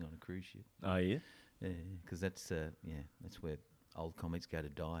interesting on a cruise ship. Oh, yeah? Yeah, because that's where old comics go to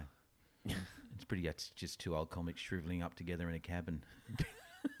die. It's just two old comics shriveling up together in a cabin.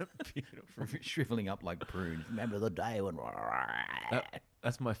 Beautiful. Shriveling up like prunes. Remember the day when...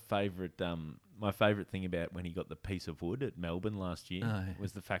 That's my favourite. My favourite thing about when he got the piece of wood at Melbourne last year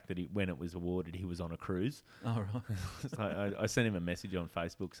was the fact that when it was awarded, he was on a cruise. Oh, right. So I sent him a message on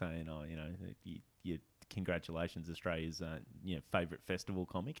Facebook saying, "Oh, you congratulations, Australia's favourite festival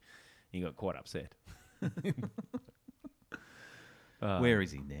comic." He got quite upset. Where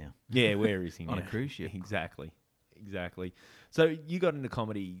is he now? Yeah, where is he now? On a cruise ship. Exactly. So you got into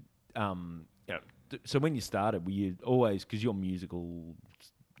comedy. So when you started, were you always, because you're musical,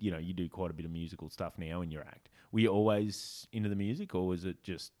 you do quite a bit of musical stuff now in your act. Were you always into the music, or was it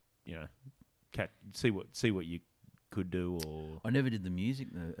just see what you could do? Or I never did the music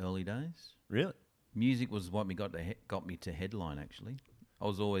in the early days. Really? Music was what got me to headline. Actually, I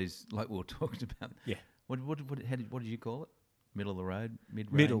was always, like we were talking about. Yeah. What did you call it? Middle of the road,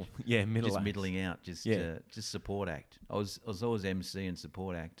 mid-range? Middle Just acts. middling out, just support act. I was always MC and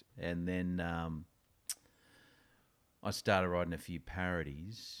support act, and then I started writing a few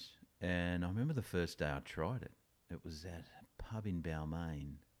parodies. And I remember the first day I tried it. It was at a pub in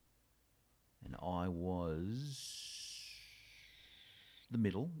Balmain, and I was the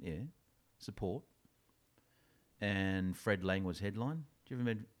middle, support, and Fred Lang was headline. Do you ever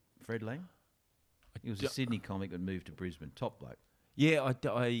met Fred Lang? He was a Sydney comic that moved to Brisbane. Top bloke. Yeah,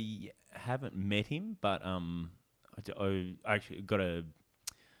 I haven't met him, but I actually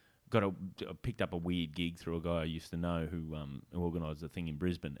picked up a weird gig through a guy I used to know who organised a thing in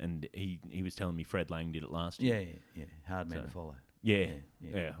Brisbane, and he was telling me Fred Lang did it last year. Yeah. Hard man to follow. Yeah,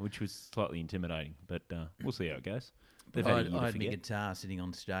 which was slightly intimidating, but we'll see how it goes. They've had a year I to had my forget. guitar sitting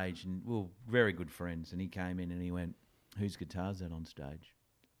on stage, and we were very good friends, and he came in and he went, "Whose guitar's that on stage?"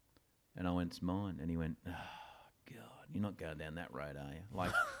 And I went, "It's mine." And he went, "Oh, God, you're not going down that road, are you?"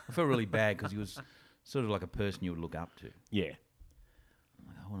 Like, I felt really bad because he was sort of like a person you would look up to. Yeah. I'm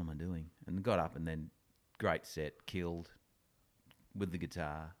like, "Oh, what am I doing?" And got up, and then great set, killed with the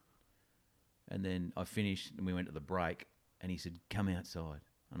guitar. And then I finished, and we went to the break, and he said, "Come outside."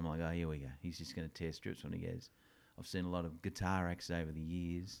 And I'm like, "Oh, here we go. He's just going to tear strips." When he goes, "I've seen a lot of guitar acts over the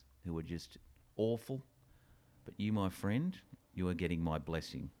years who are just awful, but you, my friend, you are getting my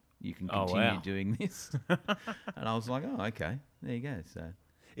blessing. You can continue doing this." And I was like, "Oh, okay. There you go." So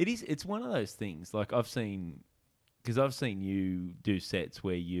it's one of those things. Like, I've seen you do sets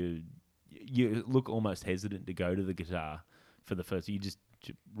where you look almost hesitant to go to the guitar for the first. You just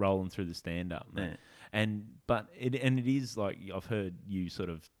rolling through the stand up, yeah. But it is like, I've heard you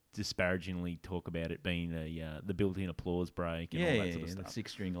sort of disparagingly talk about it being the built-in applause break and all that sort of stuff. The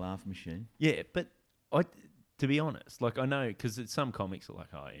 6-string laugh machine. Yeah, but to be honest, like, I know, because some comics are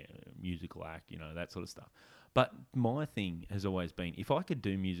like, "Oh, yeah, musical act," that sort of stuff. But my thing has always been, if I could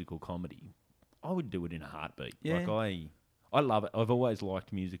do musical comedy, I would do it in a heartbeat. Yeah. Like, I love it. I've always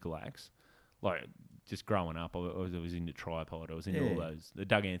liked musical acts. Like, just growing up, I was into Tripod. I was into all those, the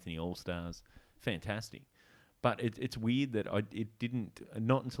Doug Anthony All-Stars. Fantastic. But it's weird that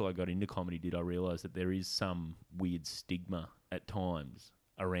not until I got into comedy did I realise that there is some weird stigma at times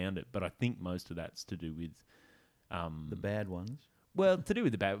around it. But I think most of that's to do with... the bad ones. Well, to do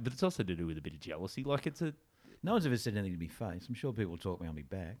with the bad, but it's also to do with a bit of jealousy. Like, No one's ever said anything to me face. I'm sure people talk behind my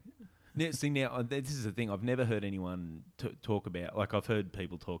back. Now, this is the thing. I've never heard anyone talk about. Like, I've heard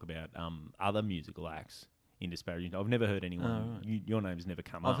people talk about other musical acts in disparaging. I've never heard anyone. Oh, right. Your name's never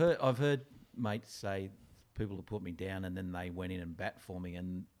come up. I've heard mates say people have put me down, and then they went in and bat for me,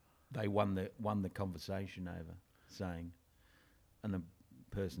 and they won the conversation over saying, and the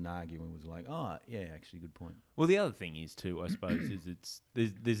person arguing was like, "Oh, yeah, actually, good point." Well, the other thing is too, I suppose, is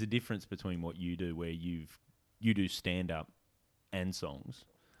there's a difference between what you do, where you do stand up and songs,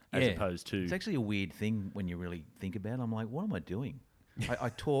 as opposed to. It's actually a weird thing when you really think about it. I'm like, what am I doing? I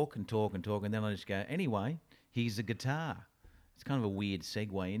talk and talk and talk, and then I just go, anyway, here's a guitar. It's kind of a weird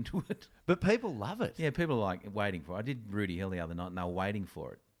segue into it. But people love it. Yeah, people are like waiting for it. I did Rudy Hill the other night, and they were waiting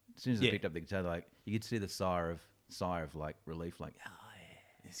for it. As soon as I picked up the guitar, like you could see the sigh of like relief, like, oh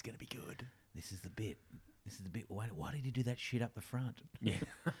yeah, It's going to be good. this is the bit. This is the bit. Why did you do that shit up the front? Yeah.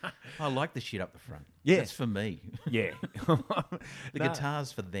 I like the shit up the front. Yeah. That's for me. Yeah. The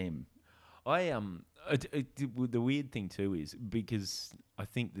guitar's for them. The weird thing too is because I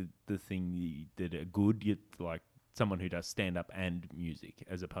think the thing that are good, like someone who does stand up and music,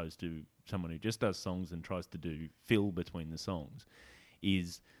 as opposed to someone who just does songs and tries to do fill between the songs,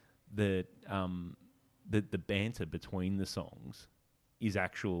 is that the banter between the songs is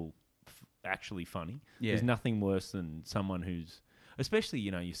actually funny. Yeah. There's nothing worse than someone who's, especially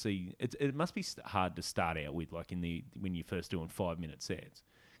you see it must be hard to start out with, like when you're first doing 5-minute sets.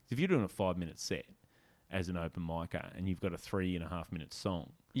 If you're doing a 5-minute set as an open micer and you've got a 3.5-minute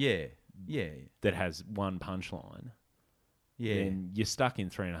song, Yeah. that has one punchline, Yeah. then you're stuck in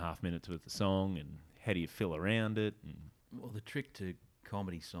 3.5 minutes with the song, and how do you fill around it? And Well, the trick to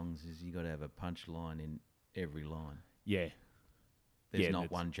comedy songs is you got to have a punchline in every line. yeah, There's Yeah, not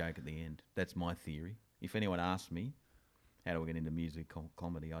that's- one joke at the end. That's my theory. If anyone asked me, how do I get into music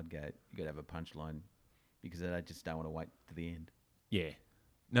comedy, I'd go, you got to have a punchline, because I just don't want to wait to the end. yeah.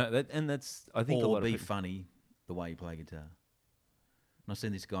 No, that's I think a Or lot be of people, funny the way you play guitar. And I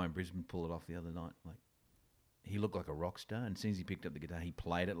seen this guy in Brisbane pull it off the other night. Like, he looked like a rock star, and as soon as he picked up the guitar, he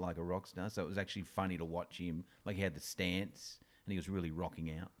played it like a rock star. So it was actually funny to watch him. Like, he had the stance, and he was really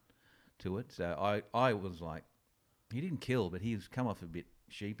rocking out to it. So I was like, he didn't kill, but he was come off a bit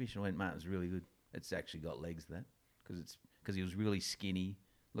sheepish. And I went, mate, it was really good. It's actually got legs, that, because he was really skinny,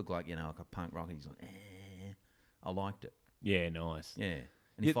 looked like like a punk rock. And he's like, I liked it. yeah, nice. Yeah,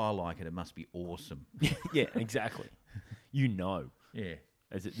 and if I like it, it must be awesome. Yeah, exactly. Yeah.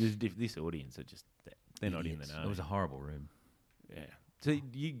 This audience are just they're not in the know. It was a horrible room. Yeah. So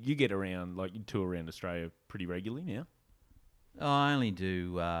you get around, like, you tour around Australia pretty regularly now? I only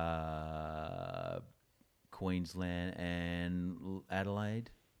do Queensland and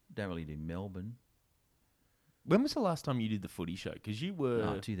Adelaide. Don't really do Melbourne. When was the last time you did the footy show? Because you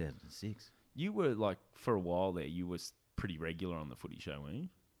were 2006. you were like, for a while there, you were pretty regular on the footy show, weren't you?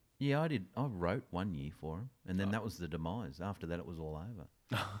 Yeah, I did. I wrote 1 year for him, and then that was the demise. After that, it was all over.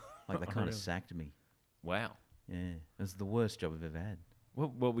 Like, they kind of Really? sacked me. Wow. Yeah, it was the worst job I've ever had.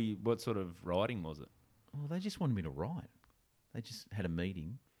 What sort of writing was it? Well, they just wanted me to write. They just had a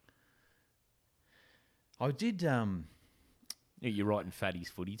meeting. I did. Yeah, you're writing Fatty's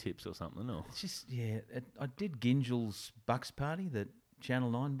footy tips or something, or? It's just I did Gingel's Bucks Party, that Channel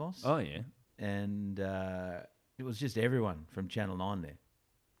 9 boss. Oh yeah. And it was just everyone from Channel 9 there.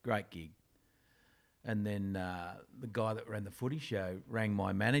 Great gig. And then the guy that ran the footy show rang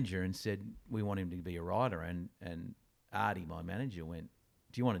my manager and said, we want him to be a writer. And Artie, my manager, went,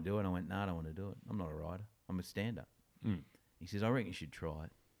 do you want to do it? I went, no, I don't want to do it. I'm not a writer. I'm a stand-up. Mm. He says, I reckon you should try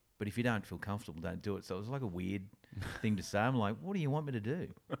it. But if you don't feel comfortable, don't do it. So it was like a weird thing to say. I'm like, what do you want me to do?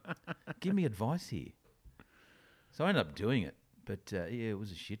 Give me advice here. So I ended up doing it. But yeah, it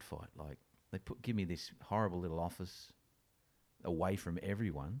was a shit fight. Like, they give me this horrible little office away from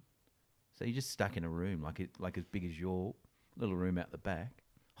everyone. So you're just stuck in a room like as big as your little room out the back.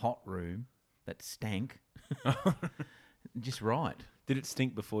 Hot room that stank. Just right. Did it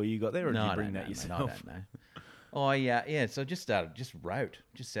stink before you got there, or did you bring that yourself? No, I don't know. Oh yeah. So I just started, just wrote,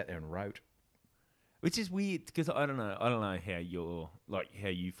 just sat there and wrote. Which is weird, because I don't know how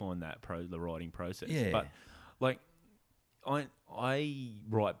you find that the writing process. Yeah. But like, I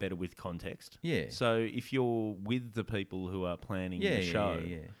write better with context. Yeah. So if you're with the people who are planning the show,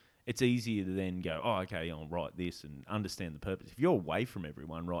 it's easier to then go, oh, okay, I'll write this and understand the purpose. If you're away from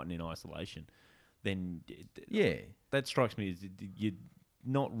everyone, writing in isolation, then that strikes me as you're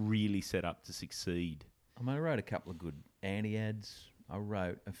not really set up to succeed. I mean, I wrote a couple of good anti-ads. I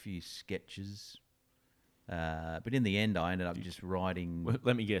wrote a few sketches. But in the end, I ended up just writing... Well,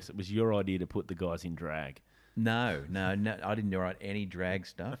 let me guess, it was your idea to put the guys in drag. No, I didn't write any drag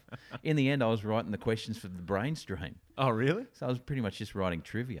stuff. In the end, I was writing the questions for the brain strain. Oh, really? So I was pretty much just writing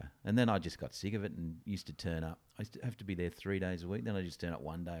trivia. And then I just got sick of it and used to turn up. I used to have to be there 3 days a week. Then I just turn up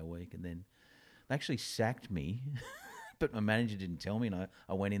 1 day a week. And then they actually sacked me. But my manager didn't tell me, and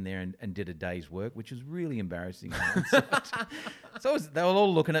I went in there and did a day's work, which was really embarrassing. So they were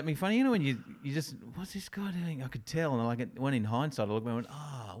all looking at me funny. You know, when you just, what's this guy doing? I could tell. And when in hindsight, I looked and went,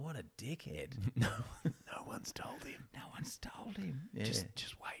 what a dickhead. No one's told him. No one's told him. Yeah. Just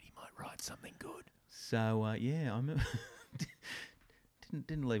wait. He might write something good. So, I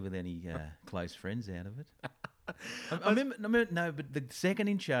didn't leave with any close friends out of it. I remember, no, but the second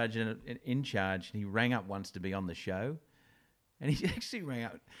in charge, he rang up once to be on the show. And he actually rang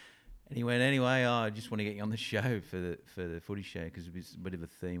up and he went, anyway, I just want to get you on the show for the footy show because it was a bit of a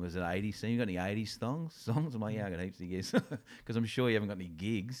theme. It was an 80s theme. You got any 80s songs? I'm like, yeah, I got heaps of gigs. Because I'm sure you haven't got any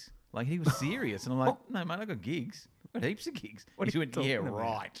gigs. Like, he was serious. And I'm like, no, mate, I got gigs. I've got heaps of gigs. He went, yeah,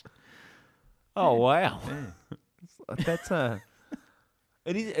 right. Oh, wow. Yeah. That's a...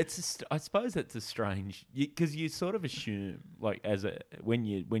 I suppose that's a strange... Because you sort of assume, like, when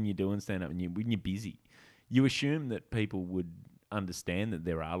you're doing stand-up and when you're busy, you assume that people would understand that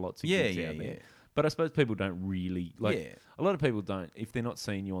there are lots of gigs out there. But I suppose people don't really... Like, a lot of people don't... If they're not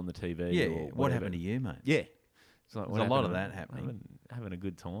seeing you on the TV or whatever, what happened to you, mate? Yeah. It's like, there's a lot of that happening. Having a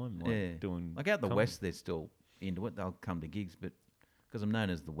good time, doing... Like, out the West, they're still into it. They'll come to gigs, but... Because I'm known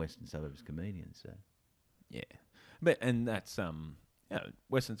as the Western Suburbs comedian, so... Yeah. And that's...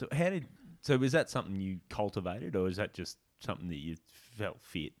 Western... So was that something you cultivated, or is that just something that you felt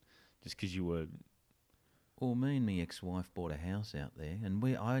fit just because you were... Well, me and my ex-wife bought a house out there, and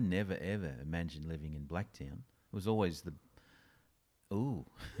I never, ever imagined living in Blacktown. It was always the... Ooh.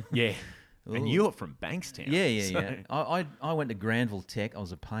 Yeah. Ooh. And you're from Bankstown. Yeah. I went to Granville Tech. I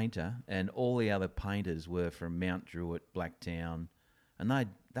was a painter, and all the other painters were from Mount Druitt, Blacktown, and they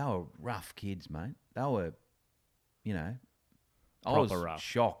were rough kids, mate. They were, I was rough.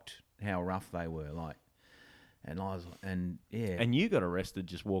 shocked how rough they were, like. And you got arrested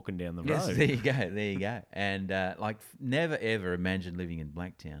just walking down the road. Yes, there you go. And never ever imagined living in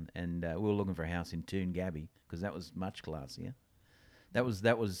Blacktown. And we were looking for a house in Toongabbie because that was much classier. That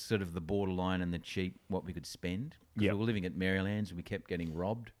was sort of the borderline and the cheap what we could spend. Yeah, we were living at Maryland's and we kept getting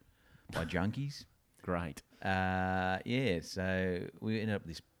robbed by junkies. Great. So we ended up at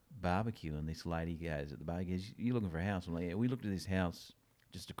this barbecue and this lady goes at the bar, goes, "You looking for a house?" I'm like, "Yeah." We looked at this house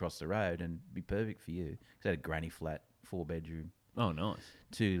just across the road and it'd be perfect for you. Because it had a granny flat, 4-bedroom. Oh, nice.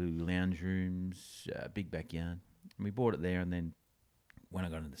 2 lounge rooms, big backyard. And we bought it there, and then when I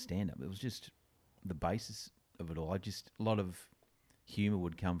got into the stand-up, it was just the basis of it all. A lot of humour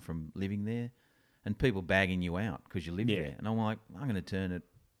would come from living there and people bagging you out because you live there. And I'm like, I'm going to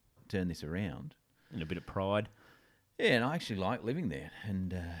turn this around. And a bit of pride. Yeah, and I actually like living there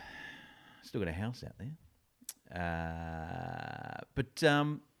and still got a house out there. But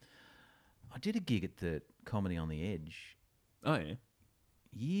I did a gig at the Comedy on the Edge. Oh, yeah.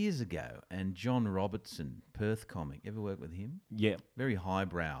 Years ago, and John Robertson, Perth comic. Ever work with him? Yeah. Very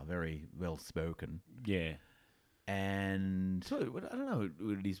highbrow, very well spoken. Yeah. And so I don't know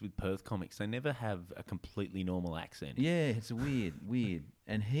what it is with Perth comics. They never have a completely normal accent. Yeah, it's weird.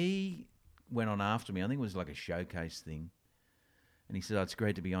 And he went on after me. I think it was like a showcase thing. And he said, "Oh, it's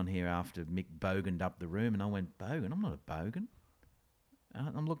great to be on here after Mick boganed up the room." And I went, "Bogan? I'm not a bogan."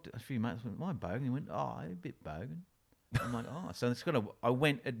 And I looked at a few mates, went, "Am I bogan?" He went, "Oh, a bit bogan." I'm like, "Oh." So it's I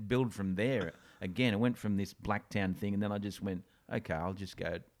went and build from there. Again, I went from this Blacktown thing, and then I just went, "Okay, I'll just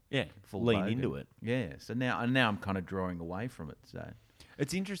go full lean bogan." into it. Yeah. So now I'm kind of drawing away from it. So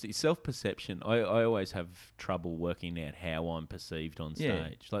it's interesting. Self-perception. I always have trouble working out how I'm perceived on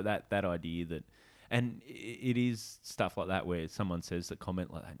stage. Like that idea that... And it is stuff like that where someone says a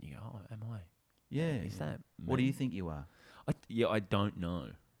comment like that and you go, "Oh, am I?" Yeah. Is that me? What do you think you are? I don't know.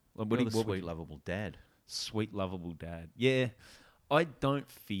 Like, You're the sweet, lovable dad. Sweet, lovable dad. Yeah. I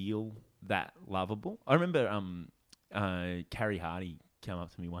don't feel that lovable. I remember Carrie Hardy came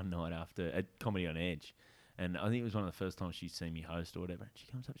up to me one night at Comedy on Edge, and I think it was one of the first times she'd seen me host or whatever. And she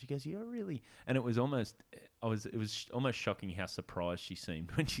comes up, she goes, "You're really..." And it was almost shocking how surprised she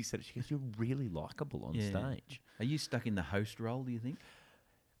seemed when she said it. She goes, "You're really likable on stage." Are you stuck in the host role, do you think?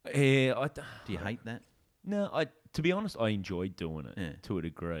 Yeah. Do you hate that? No, to be honest, I enjoyed doing it to a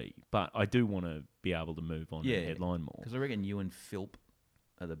degree, but I do want to be able to move on and headline more. Because I reckon you and Philp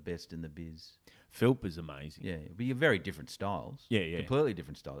are the best in the biz. Philp is amazing. Yeah, but you're very different styles. Yeah. Completely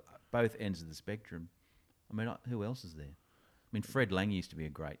different styles. Both ends of the spectrum. I mean, who else is there? I mean, Fred Lang used to be a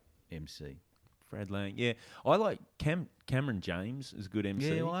great MC. Fred Lang. Yeah, I like Cameron James is a good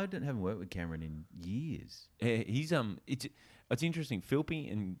MC. Yeah, well, haven't worked with Cameron in years. Yeah, he's it's interesting.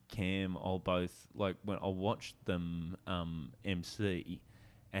 Philpy and Cam, I'll both like when I'll watch them MC,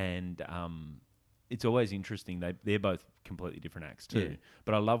 and it's always interesting. They're both completely different acts too. Yeah.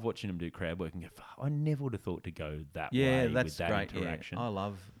 But I love watching them do crowd work and go, I never would have thought to go that Yeah, way that's with that great. interaction. Yeah. I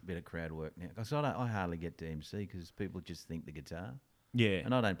love a bit of crowd work now because I hardly get to MC because people just think the guitar. Yeah,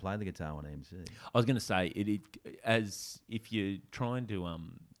 And I don't play the guitar on MC. I was going to say it as if you're trying to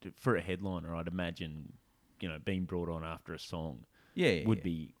for a headliner, I'd imagine being brought on after a song would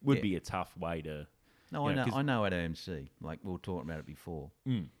be a tough way to. No, I know at MC. Like we were talking about it before.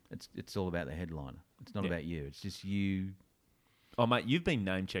 It's all about the headliner. It's not about you. It's just you. Oh mate, you've been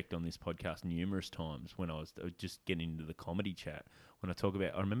name checked on this podcast numerous times when I was just getting into the comedy chat. When I talk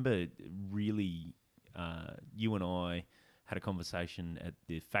about, I remember really you and I had a conversation at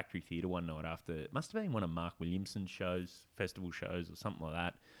the Factory Theatre one night after, it must have been one of Mark Williamson's shows, festival shows or something like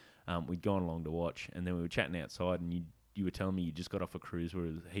that. We'd gone along to watch, and then we were chatting outside, and you were telling me you just got off a cruise where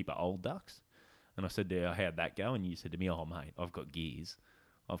there was a heap of old ducks. And I said to you, how'd that go? And you said to me, oh, mate, I've got gears.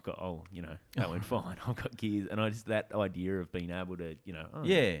 That went fine. I've got gears. And that idea of being able to,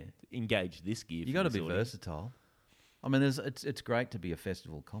 engage this gear. You got to be versatile. I mean, it's great to be a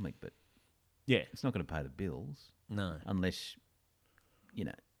festival comic, but it's not going to pay the bills. No. Unless,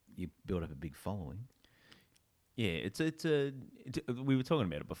 you build up a big following. Yeah, we were talking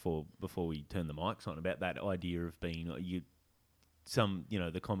about it before we turned the mics on, about that idea of being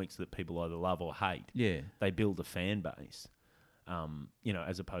the comics that people either love or hate. Yeah. They build a fan base.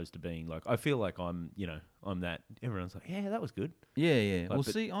 As opposed to being like, I feel like I'm that, everyone's like, yeah, that was good. Yeah, yeah.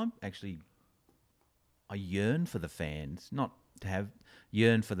 I yearn for the fans, not to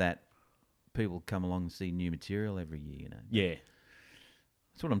yearn for that people come along and see new material every year, Yeah.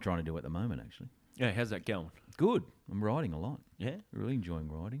 That's what I'm trying to do at the moment, actually. Yeah, how's that going? Good. I'm writing a lot. Yeah? Really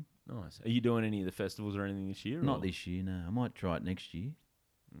enjoying writing. Nice. Are you doing any of the festivals or anything this year? Not this year, no. I might try it next year.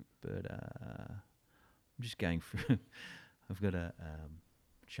 But I'm just going through... I've got to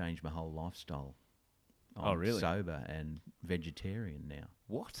change my whole lifestyle. I'm really? Sober and vegetarian now.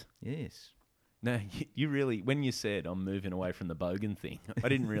 What? Yes. No, you really, when you said I'm moving away from the bogan thing, I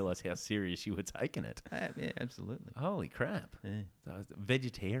didn't realise how serious you were taking it. Yeah, absolutely. Holy crap. Yeah. So,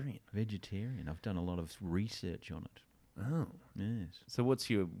 vegetarian. Vegetarian. I've done a lot of research on it. Oh. Yes. So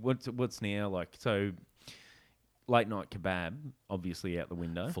what's now like, so late night kebab, obviously out the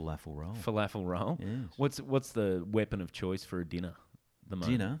window. Falafel roll. Falafel roll. Yes. What's the weapon of choice for a dinner?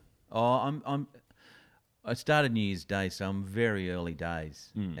 Dinner? Oh, I started New Year's Day, so I'm very early days.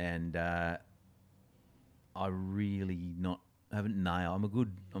 And I really haven't nailed.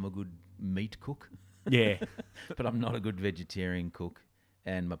 I'm a good meat cook. Yeah. But I'm not a good vegetarian cook,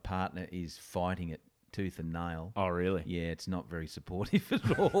 and my partner is fighting it tooth and nail. Oh, really? Yeah, it's not very supportive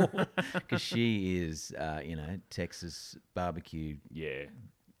at all because she is, Texas barbecue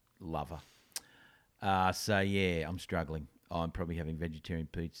lover. So, yeah, I'm struggling. I'm probably having vegetarian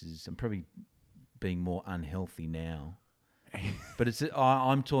pizzas. I'm probably being more unhealthy now. But it's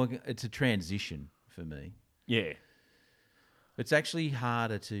a transition for me. Yeah. It's actually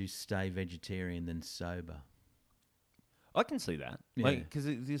harder to stay vegetarian than sober. I can see that. Yeah. Like,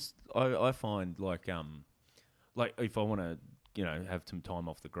 because I find like if I want to, have some time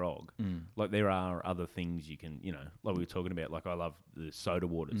off the grog, like there are other things you can, like we were talking about, like I love the soda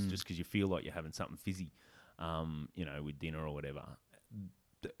waters just because you feel like you're having something fizzy, with dinner or whatever.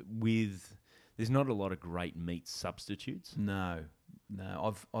 There's not a lot of great meat substitutes. No.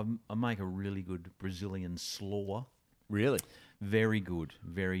 I make a really good Brazilian slaw. Really? Very good,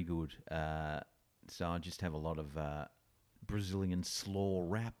 very good. So I just have a lot of Brazilian slaw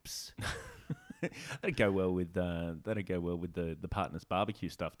wraps. That'd go well with the partner's barbecue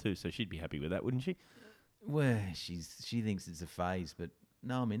stuff too. So she'd be happy with that, wouldn't she? Well, she thinks it's a phase, but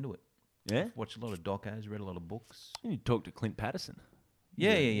no, I'm into it. Yeah, I've watched a lot of docos, read a lot of books. You talked to Clint Patterson.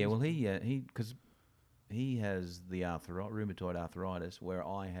 Yeah. Well, because he has the rheumatoid arthritis, where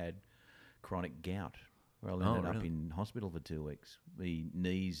I had chronic gout, where I ended up in hospital for 2 weeks. The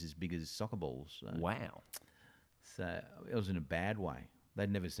knees as big as soccer balls. So. Wow. So it was in a bad way.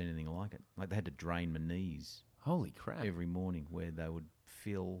 They'd never seen anything like it. Like they had to drain my knees. Holy crap. Every morning, where they would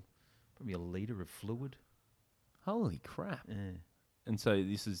fill probably a litre of fluid. Holy crap. Yeah. And so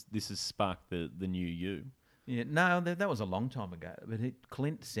this has sparked the new you. Yeah, no, that was a long time ago. But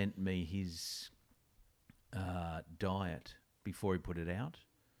Clint sent me his diet before he put it out.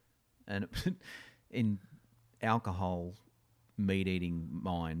 And in alcohol, meat-eating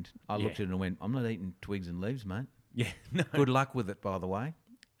mind, I looked at it and went, I'm not eating twigs and leaves, mate. Yeah. No. Good luck with it, by the way.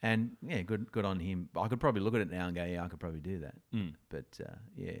 And yeah, good on him. I could probably look at it now and go, yeah, I could probably do that. But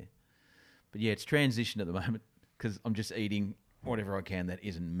yeah, it's transition at the moment because I'm just eating whatever I can that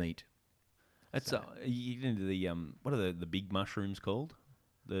isn't meat. That's you get into the what are the big mushrooms called?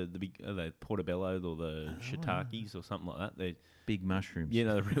 The big the portobello or the shiitakes or something like that. They're big mushrooms. You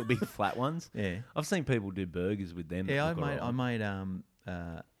know, the real big flat ones. Yeah, I've seen people do burgers with them. Yeah, I made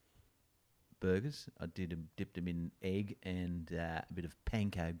burgers. I dipped them in egg and a bit of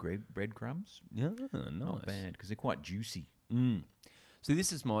panko breadcrumbs. Yeah, nice. Not bad because they're quite juicy. So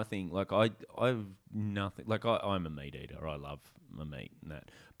this is my thing. Like I've nothing. Like I'm a meat eater. I love my meat and that.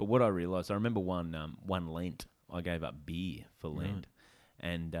 But what I realised, I remember one Lent, I gave up beer for Lent,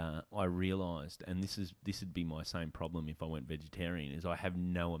 and I realised, and this would be my same problem if I went vegetarian, is I have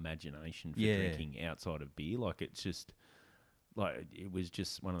no imagination for drinking outside of beer. Like it's just. Like it was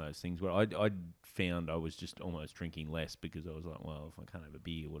just one of those things where I found I was just almost drinking less because I was like, well, if I can't have a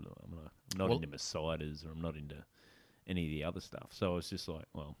beer, I'm not into my ciders or I'm not into any of the other stuff. So I was just like,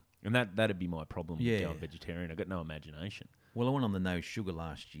 well, and that'd be my problem with going vegetarian. I got no imagination. Well, I went on the no sugar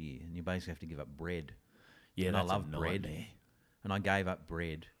last year, and you basically have to give up bread. Yeah, and that's I love bread, nightmare. and I gave up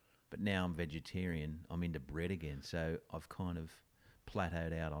bread, but now I'm vegetarian. I'm into bread again, so I've kind of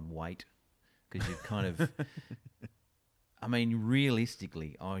plateaued out on weight because you've kind of. I mean,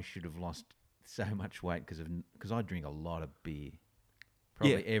 realistically, I should have lost so much weight because I drink a lot of beer,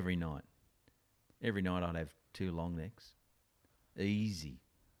 probably every night. Every night I'd have 2 long necks, easy,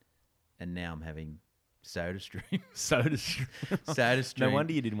 and now I'm having SodaStream. SodaStream. No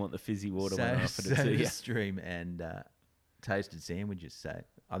wonder you didn't want the fizzy water when I offered it to you. SodaStream and toasted sandwiches. So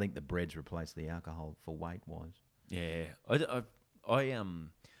I think the bread's replaced the alcohol for weight wise. Yeah,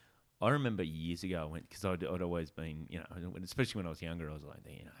 I remember years ago I went because I'd always been, you know, especially when I was younger, I was like,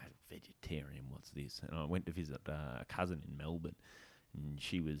 you know, vegetarian. What's this? And I went to visit a cousin in Melbourne, and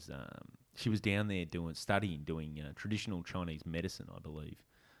she was down there studying traditional Chinese medicine, I believe,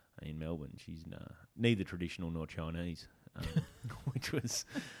 in Melbourne. She's neither traditional nor Chinese, which was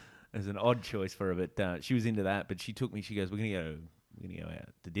an odd choice for her. But she was into that. But she took me. She goes, "We're gonna go out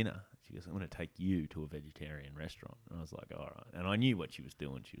to dinner." She goes, "I'm going to take you to a vegetarian restaurant." And I was like, all right. And I knew what she was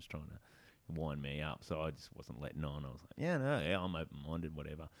doing. She was trying to wind me up. So I just wasn't letting on. I was like, I'm open-minded,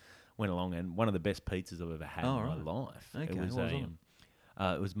 whatever. Went along, and one of the best pizzas I've ever had in my life. Okay, it was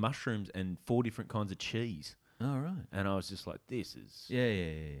it was mushrooms and 4 different kinds of cheese. All right. And I was just like, this is...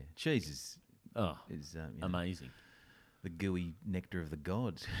 Yeah. Cheese is amazing. The gooey nectar of the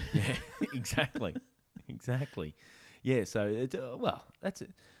gods. Yeah, exactly. Yeah, so, that's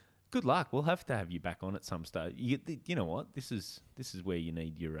it. Good luck. We'll have to have you back on at some stage. You know what? This is where you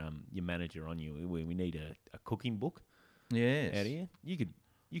need your manager on you. We need a cooking book. Yes. Out of you. You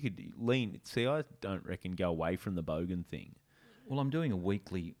could lean. See, I don't reckon go away from the bogan thing. Well, I'm doing a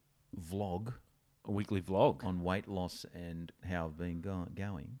weekly vlog. A weekly vlog on weight loss and how I've been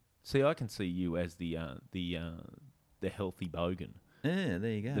going. See, I can see you as the healthy bogan. Yeah,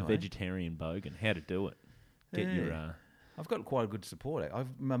 there you go. The vegetarian bogan. How to do it? Get your. I've got quite a good support.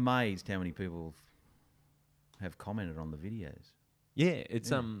 I'm amazed how many people have commented on the videos. Yeah,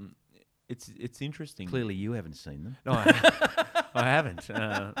 it's interesting. Clearly, you haven't seen them. No, I haven't.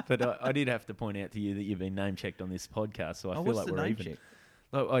 But I did have to point out to you that you've been name checked on this podcast, so I feel like we're even.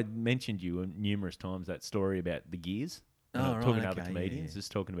 Like, I mentioned you numerous times that story about the gears. Talking to other comedians,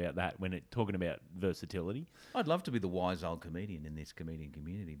 just talking about that talking about versatility. I'd love to be the wise old comedian in this comedian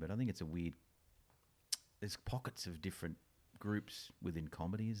community, but I think it's a weird. There's pockets of different groups within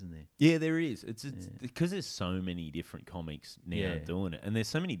comedy, isn't there? Yeah, there is. It's because there's so many different comics now doing it, and there's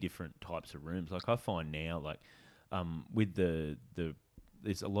so many different types of rooms. Like I find now, like with the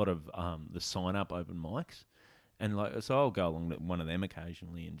there's a lot of the sign up open mics, and like so I'll go along to one of them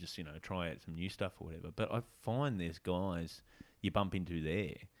occasionally and just try out some new stuff or whatever. But I find there's guys you bump into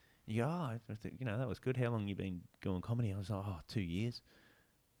there. You go, that was good. How long you been doing comedy? I was like, 2 years.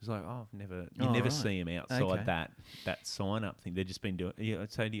 It's like, you never see them outside that sign up thing. They've just been doing. Yeah,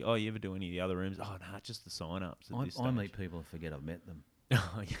 I'd say to you, you ever do any of the other rooms? Oh no, just the sign ups. I meet people and forget I've met them.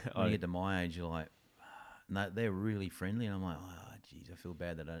 When you get to my age, you're like, no, they're really friendly, and I'm like, geez, I feel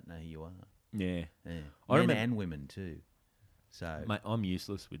bad that I don't know who you are. Yeah. Men and women too. So, mate, I'm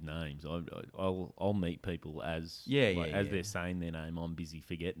useless with names. I'll meet people as they're saying their name. I'm busy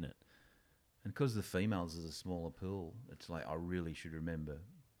forgetting it. And because the females is a smaller pool, it's like I really should remember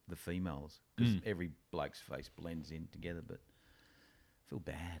the females because every bloke's face blends in together. But I feel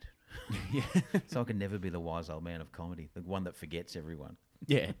bad. Yeah. So I can never be the wise old man of comedy, the one that forgets everyone.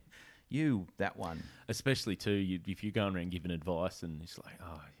 Yeah. that one. Especially too, if you're going around giving advice and it's like,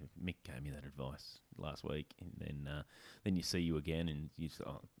 oh, Mick gave me that advice last week, and then you see you again and you say,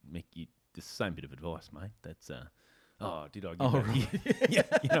 oh, Mick, the same bit of advice, mate. That's oh, did I give that? Really? Yeah,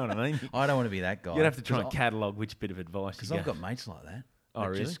 you know what I mean? I don't want to be that guy. You'd have to try and catalogue which bit of advice. Because I've got mates like that. Oh, that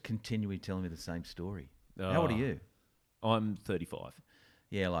really? Just continually telling me the same story. Oh. How old are you? I'm 35.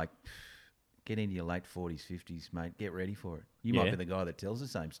 Yeah, like, get into your late 40s, 50s, mate. Get ready for it. You might be the guy that tells the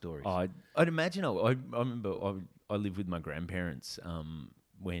same stories. I'd imagine. I remember I lived with my grandparents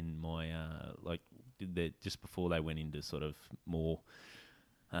when my just before they went into sort of more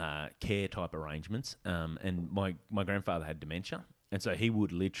care type arrangements. And my grandfather had dementia, and so he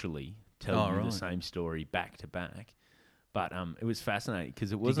would literally tell you the same story back to back. But it was fascinating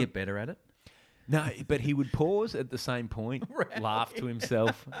because it wasn't. Did you get better at it? No, but he would pause at the same point, laugh to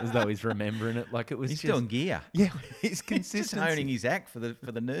himself as though he's remembering it. Like it was. He's still in gear. Yeah, his consistency. Just honing his act for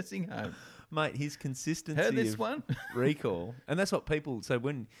the nursing home. Mate, his consistency. Heard this one? Recall, and that's what people. So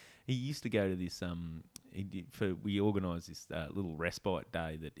when he used to go to this, we organised this little respite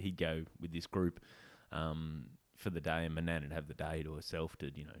day that he'd go with this group for the day, and my nan would have the day to herself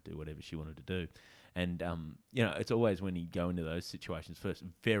to do whatever she wanted to do. And it's always when he'd go into those situations first.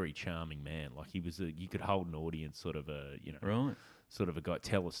 Very charming man, like he was. You could hold an audience, sort of a sort of a guy,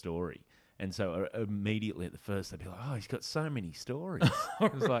 tell a story. And so immediately at the first, they'd be like, "Oh, he's got so many stories."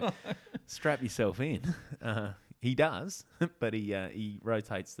 It was like, strap yourself in. He does, but he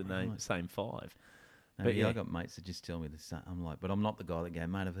rotates the same five. No, but I got mates that just tell me the same. I'm like, but I'm not the guy that go,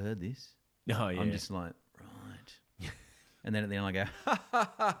 "Mate, I've heard this." Oh yeah. I'm just like, right. And then at the end I go, ha,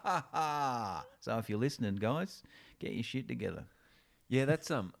 ha, ha, ha, ha. So if you're listening, guys, get your shit together. Yeah,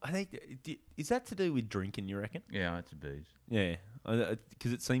 that's I think is that to do with drinking? You reckon? Yeah, it's a booze. Yeah,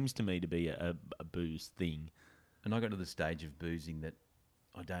 because it seems to me to be a booze thing. And I got to the stage of boozing that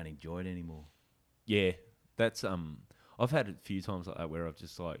I don't enjoy it anymore. Yeah, that's I've had a few times like that where I've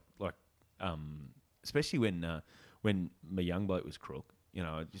just like especially when my young bloke was crook.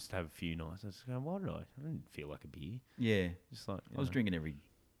 I just have a few nights. I was going, why did I? I didn't feel like a beer. Yeah, just like I was drinking every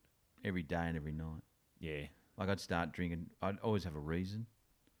day and every night. Yeah, like I'd start drinking. I'd always have a reason.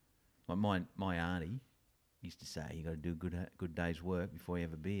 Like my auntie used to say, you got to do a good day's work before you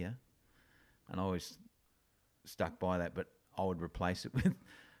have a beer, and I always stuck by that. But I would replace it with,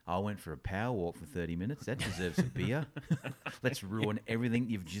 I went for a power walk for 30 minutes. That deserves a beer. Let's ruin everything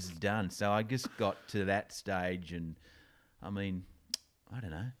you've just done. So I just got to that stage, and I mean, I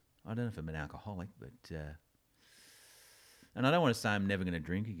don't know. I don't know if I'm an alcoholic, but and I don't want to say I'm never going to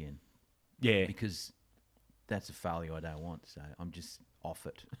drink again. Yeah, because that's a failure I don't want. So I'm just off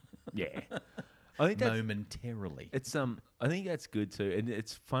it. Yeah, I think that's, momentarily. It's I think that's good too, and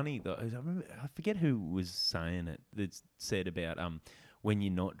it's funny though. I forget who was saying it. That said about when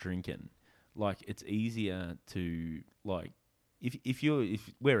you're not drinking, like it's easier to like if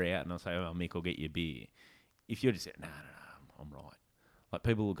we're out and I say, oh Mick, I'll get you a beer. If you're just saying, no, I'm right. Like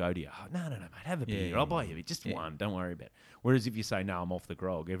people will go to you, oh, no, mate, have a beer. I'll buy you a beer. Just one. Don't worry about it. Whereas if you say, no, I'm off the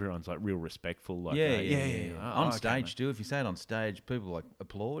grog, everyone's like real respectful. Like, yeah. On stage too. If you say it on stage, people like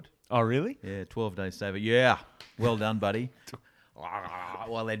applaud. Oh, really? Yeah, 12 days sober. Yeah, well done, buddy.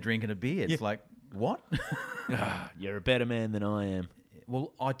 While they're drinking a beer. It's like, what? You're a better man than I am.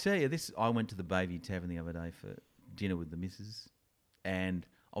 Well, I tell you this, I went to the Bayview Tavern the other day for dinner with the missus, and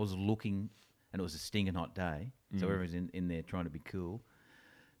I was looking, and it was a stinking hot day, so everyone's in there trying to be cool.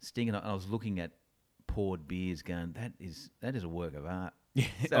 Stinging, I was looking at poured beers, going, that is a work of art. Yeah.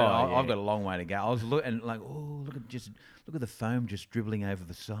 So I've got a long way to go. I was looking like, oh, look at the foam just dribbling over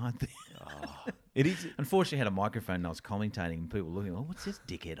the side there. It is. Unfortunately, I had a microphone and I was commentating, and people were looking, oh, what's this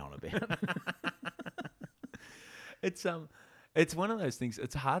dickhead on about? It's one of those things.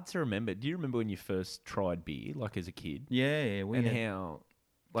 It's hard to remember. Do you remember when you first tried beer, like as a kid? Yeah.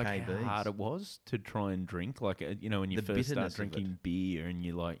 How hard it was to try and drink, like when you first start drinking beer and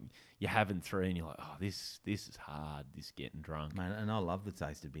you're having three and you're like, oh, this is hard, this getting drunk. Man, and I love the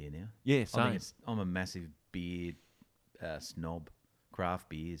taste of beer now. Yeah, same. I'm a massive beer snob. Craft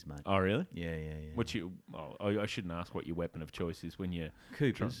beers, mate. Oh, really? Yeah. I shouldn't ask what your weapon of choice is when you're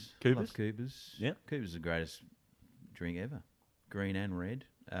Coopers. Love Coopers. Yeah, Coopers is the greatest drink ever. Green and red.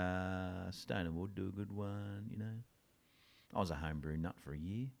 Stone and Wood do a good one. I was a homebrew nut for a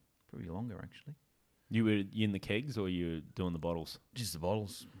year, probably longer actually. You were in the kegs or you were doing the bottles? Just the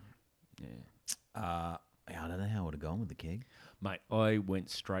bottles. Yeah. I don't know how I would have gone with the keg. Mate, I went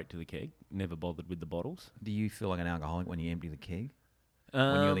straight to the keg, never bothered with the bottles. Do you feel like an alcoholic when you empty the keg?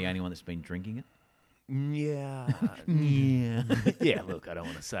 When you're the only one that's been drinking it? Yeah. Yeah. Yeah, look, I don't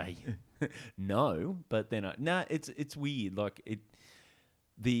want to say no, but then it's weird. Like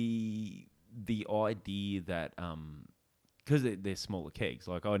the idea that because they're smaller kegs,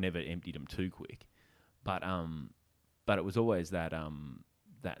 like I never emptied them too quick, but it was always that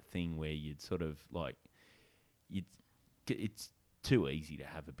that thing where you'd sort of like it's too easy to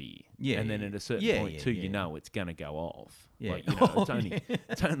have a beer, and then at a certain point too, you know it's gonna go off. Like, you know,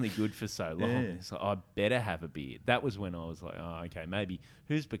 it's only good for so long. So I better have a beer. That was when I was like, oh, okay, maybe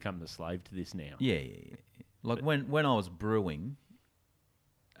who's become the slave to this now? Yeah. Like when I was brewing,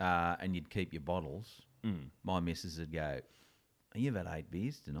 and you'd keep your bottles, my missus would go, "Oh, you've had 8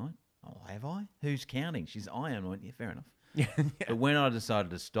 beers tonight." "Oh, have I? Who's counting?" She's, "I am." I went, "Yeah, fair enough." Yeah. But when I decided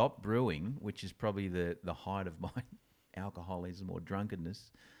to stop brewing, which is probably the height of my alcoholism or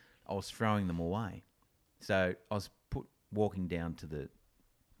drunkenness, I was throwing them away. So I was walking down to the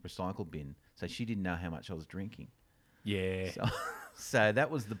recycle bin, so she didn't know how much I was drinking. Yeah. So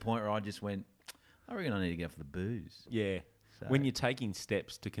that was the point where I just went, I reckon I need to go for the booze. Yeah. So, when you're taking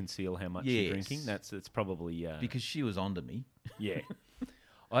steps to conceal how much you're drinking, that's probably because she was onto me. Yeah.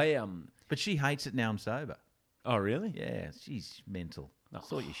 But she hates it now I'm sober. Oh, really? Yeah, she's mental.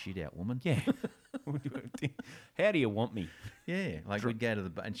 Sort your shit out, woman. Yeah. How do you want me? Yeah, like we'd go to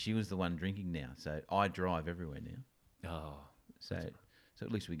the and she was the one drinking now, so I drive everywhere now. Oh, so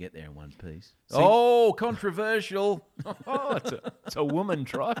at least we get there in one piece. See, oh, controversial! Oh, it's a woman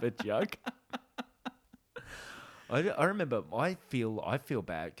driver joke. I remember. I feel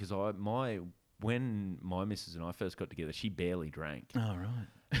bad because when my missus and I first got together, she barely drank. Oh, right.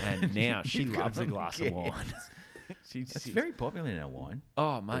 And now she loves a glass of wine. It's very popular now, wine.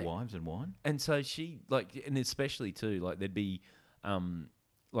 Oh, mate. The wives and wine. And so she, like, and especially too, like, there'd be,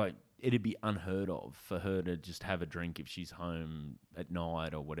 like, it'd be unheard of for her to just have a drink if she's home at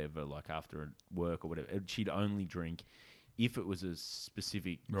night or whatever, like after work or whatever. She'd only drink if it was a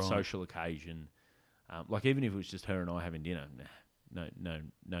specific social occasion. Like, even if it was just her and I having dinner,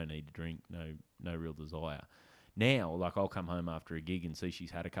 no need to drink, no real desire. Now, like, I'll come home after a gig and see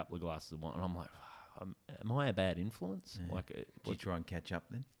she's had a couple of glasses of wine, and I'm like, am I a bad influence? Yeah. Like, do you try and catch up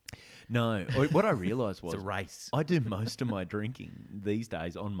then? No. What I realised was it's a race. I do most of my drinking these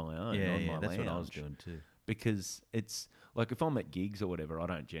days on my own. Yeah, my that's what I was lounge, doing too. because it's like if I'm at gigs or whatever, I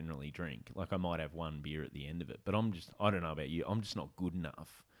don't generally drink. Like, I might have one beer at the end of it, but I don't know about you, I'm just not good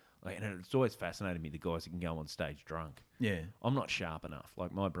enough. Like, and it's always fascinated me, the guys that can go on stage drunk. Yeah. I'm not sharp enough.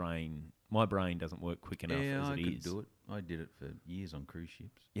 Like, my brain doesn't work quick enough as I it could is. do it. I did it for years on cruise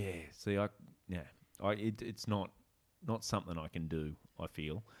ships. Yeah. See, it's not something I can do, I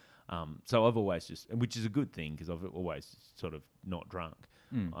feel. So I've always which is a good thing because I've always sort of not drunk,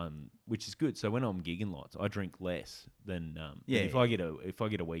 which is good. So when I'm gigging lots, I drink less than if I get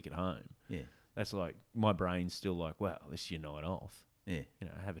a week at home. Yeah. That's like my brain's still like, well, this is your night off. Yeah.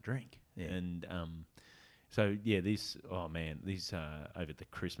 Have a drink. Yeah. And so yeah, these over the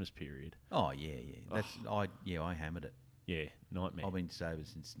Christmas period. Oh yeah. I hammered it. Yeah, nightmare. I've been sober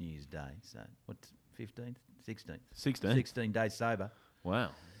since New Year's Day. So what's 15th, 16th? 16. 16 days sober.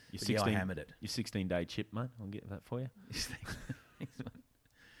 Wow. I hammered it. Your 16-day chip, mate. I'll get that for you. Thanks, mate.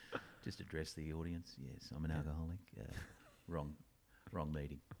 Just address the audience. Yes, I'm an alcoholic. Wrong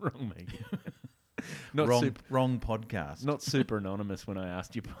meeting. Wrong meeting. Wrong podcast. Not super anonymous when I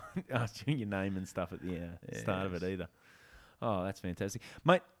asked you your name and stuff at the start of it either. Oh, that's fantastic,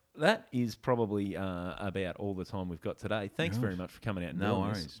 mate. That is probably about all the time we've got today. Thanks very much for coming out. No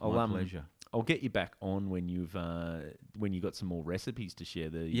worries. My pleasure. I'll get you back on when you've got some more recipes to share,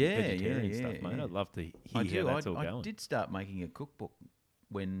 the vegetarian stuff, mate. I'd love to hear how that's all going. I did start making a cookbook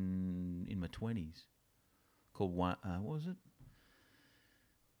when in my 20s called what was it?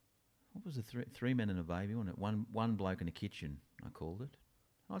 What was the three men and a baby on it? One bloke in a kitchen, I called it.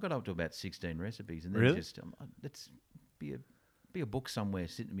 I got up to about 16 recipes, and then really? Just let's be a book somewhere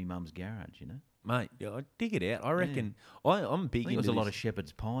sitting in my mum's garage, Mate, I dig it out. I reckon I'm big into there's a lot of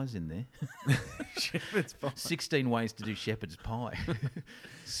shepherd's pies in there. Shepherd's pie. 16 ways to do shepherd's pie.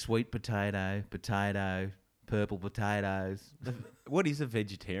 Sweet potato, purple potatoes. What is a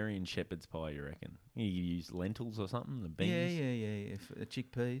vegetarian shepherd's pie, you reckon? You use lentils or something? The beans? Yeah.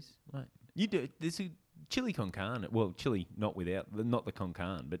 Chickpeas. Right. You do. There's a chili con carne. Well, chili not the con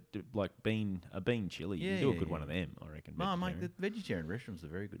carne, but like a bean chili. You do a good one of them, I reckon. No, mate, the vegetarian restaurants are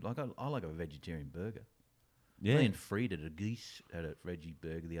very good. Like I like a vegetarian burger. Yeah. Me and Fried at a veggie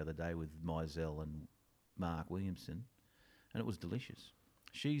burger the other day with Mizell and Mark Williamson, and it was delicious.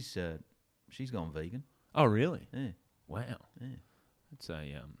 She's gone vegan. Oh, really? Yeah. Wow. Yeah. It's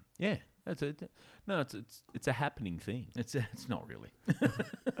a it's a happening thing. It's not really.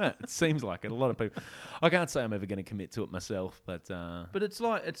 It seems like it. A lot of people. I can't say I'm ever going to commit to it myself, but it's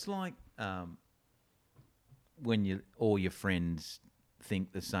like when all your friends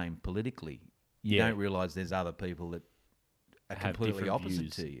think the same politically. You Yeah. don't realise there's other people that are Have completely different opposite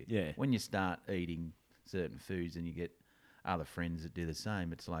views. to you. Yeah. When you start eating certain foods and you get other friends that do the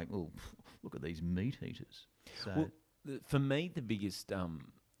same, it's like, well, look at these meat eaters. So Well, for me, the biggest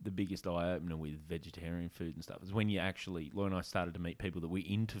eye opener with vegetarian food and stuff is when when I started to meet people that were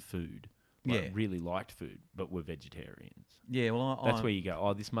into food, Yeah. really liked food, but were vegetarians. yeah, well, That's where you go,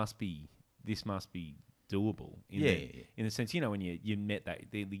 oh, this must be doable. In the sense, when you met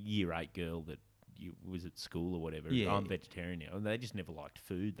the year 8 girl that you was at school or whatever. Yeah. I'm vegetarian now, and they just never liked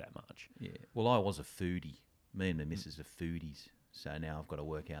food that much. Yeah. Well, I was a foodie. Me and the missus are foodies. So now I've got to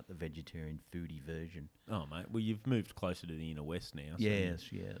work out the vegetarian foodie version. Oh, mate. Well, you've moved closer to the inner west now. So Yes.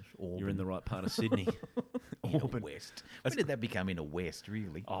 you're in the right part of Sydney. Inner west. When did that become inner west,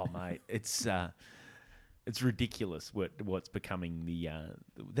 really? Oh, mate, it's ridiculous what's becoming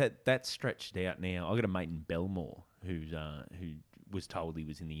that's stretched out now. I got a mate in Belmore who was told he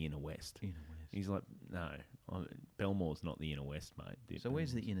was in the inner west. Inner west. He's like, no, Belmore's not the inner west, mate. So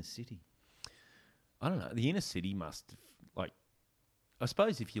where's the inner city? I don't know. The inner city must I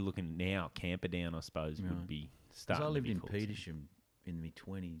suppose if you're looking now, Camperdown, I suppose would be starting. Because I lived to be in called Petersham in my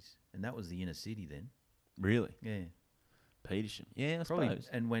 20s, and that was the inner city then. Really, Yeah. Petersham. Yeah, I Probably, suppose.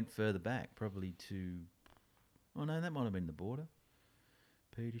 and went further back, probably to. Oh no, that might have been the border.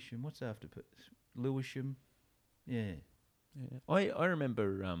 Petersham. What's after Lewisham? Yeah. Yeah. I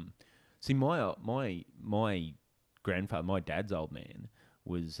remember. See, my grandfather, my dad's old man,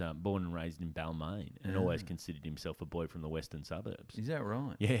 was born and raised in Balmain, and always considered himself a boy from the western suburbs. Is that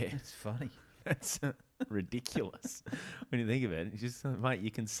right? Yeah. That's funny. That's ridiculous when you think of it. It's just, mate, you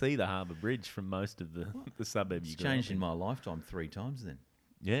can see the Harbour Bridge from most of the suburbs. It's changed in my lifetime 3 times then.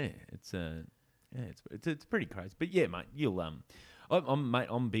 Yeah, it's pretty crazy. But yeah, mate, you'll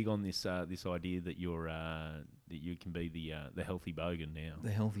I'm big on this idea that you can be the healthy bogan now.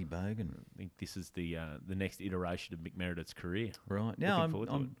 The healthy bogan. I think this is the next iteration of Mick Meredith's career. Right. Now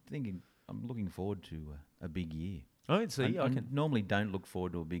I'm I'm looking forward to a big year. I see. I normally don't look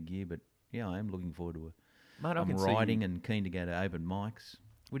forward to a big year, but yeah, I am looking forward to Mate, I'm riding and keen to go to open mics.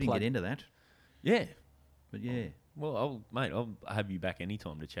 We didn't get into that, Yeah. but yeah. Well, I'll have you back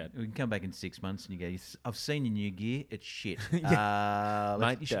anytime to chat. We can come back in 6 months and you go, I've seen your new gear, it's shit.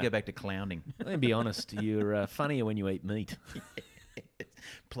 Mate, you should go back to clowning. Let me be honest, you're funnier when you eat meat.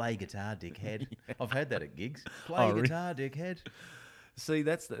 Play guitar, dickhead. I've heard that at gigs. Play guitar, dickhead. See,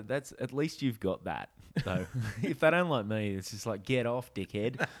 that's at least you've got that. So if they don't like me, it's just like, get off,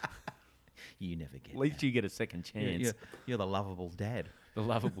 dickhead. You never get At least you get a second chance. You're the lovable dad. The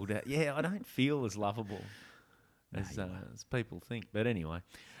lovable dad. Yeah, I don't feel as lovable as people think. But anyway,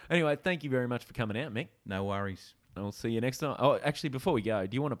 thank you very much for coming out, Mick. No worries. I'll see you next time. Oh, actually, before we go,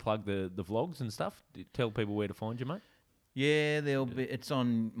 do you want to plug the vlogs and stuff? Tell people where to find you, mate. Yeah, there'll be. It's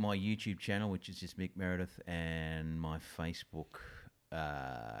on my YouTube channel, which is just Mick Meredith, and my Facebook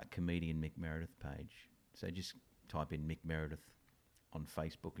comedian Mick Meredith page. So just type in Mick Meredith on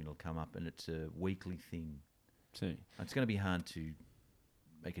Facebook, and it'll come up. And it's a weekly thing. See, it's going to be hard to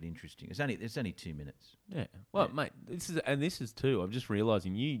make it interesting. It's only 2 minutes. Yeah. Well, mate, this is too. I'm just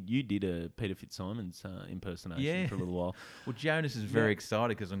realising you did a Peter Fitzsimons impersonation for a little while. Well, Jonas is very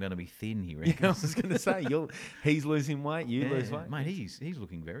excited because I'm going to be thin here. Yeah, I was going to say he's losing weight. You lose weight, mate. He's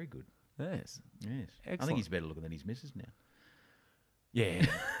looking very good. Yes. Excellent. I think he's better looking than his missus now. Yeah.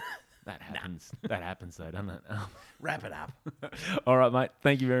 That happens. That happens though, doesn't it? Wrap it up. All right, mate.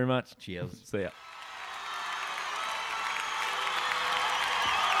 Thank you very much. Cheers. See ya.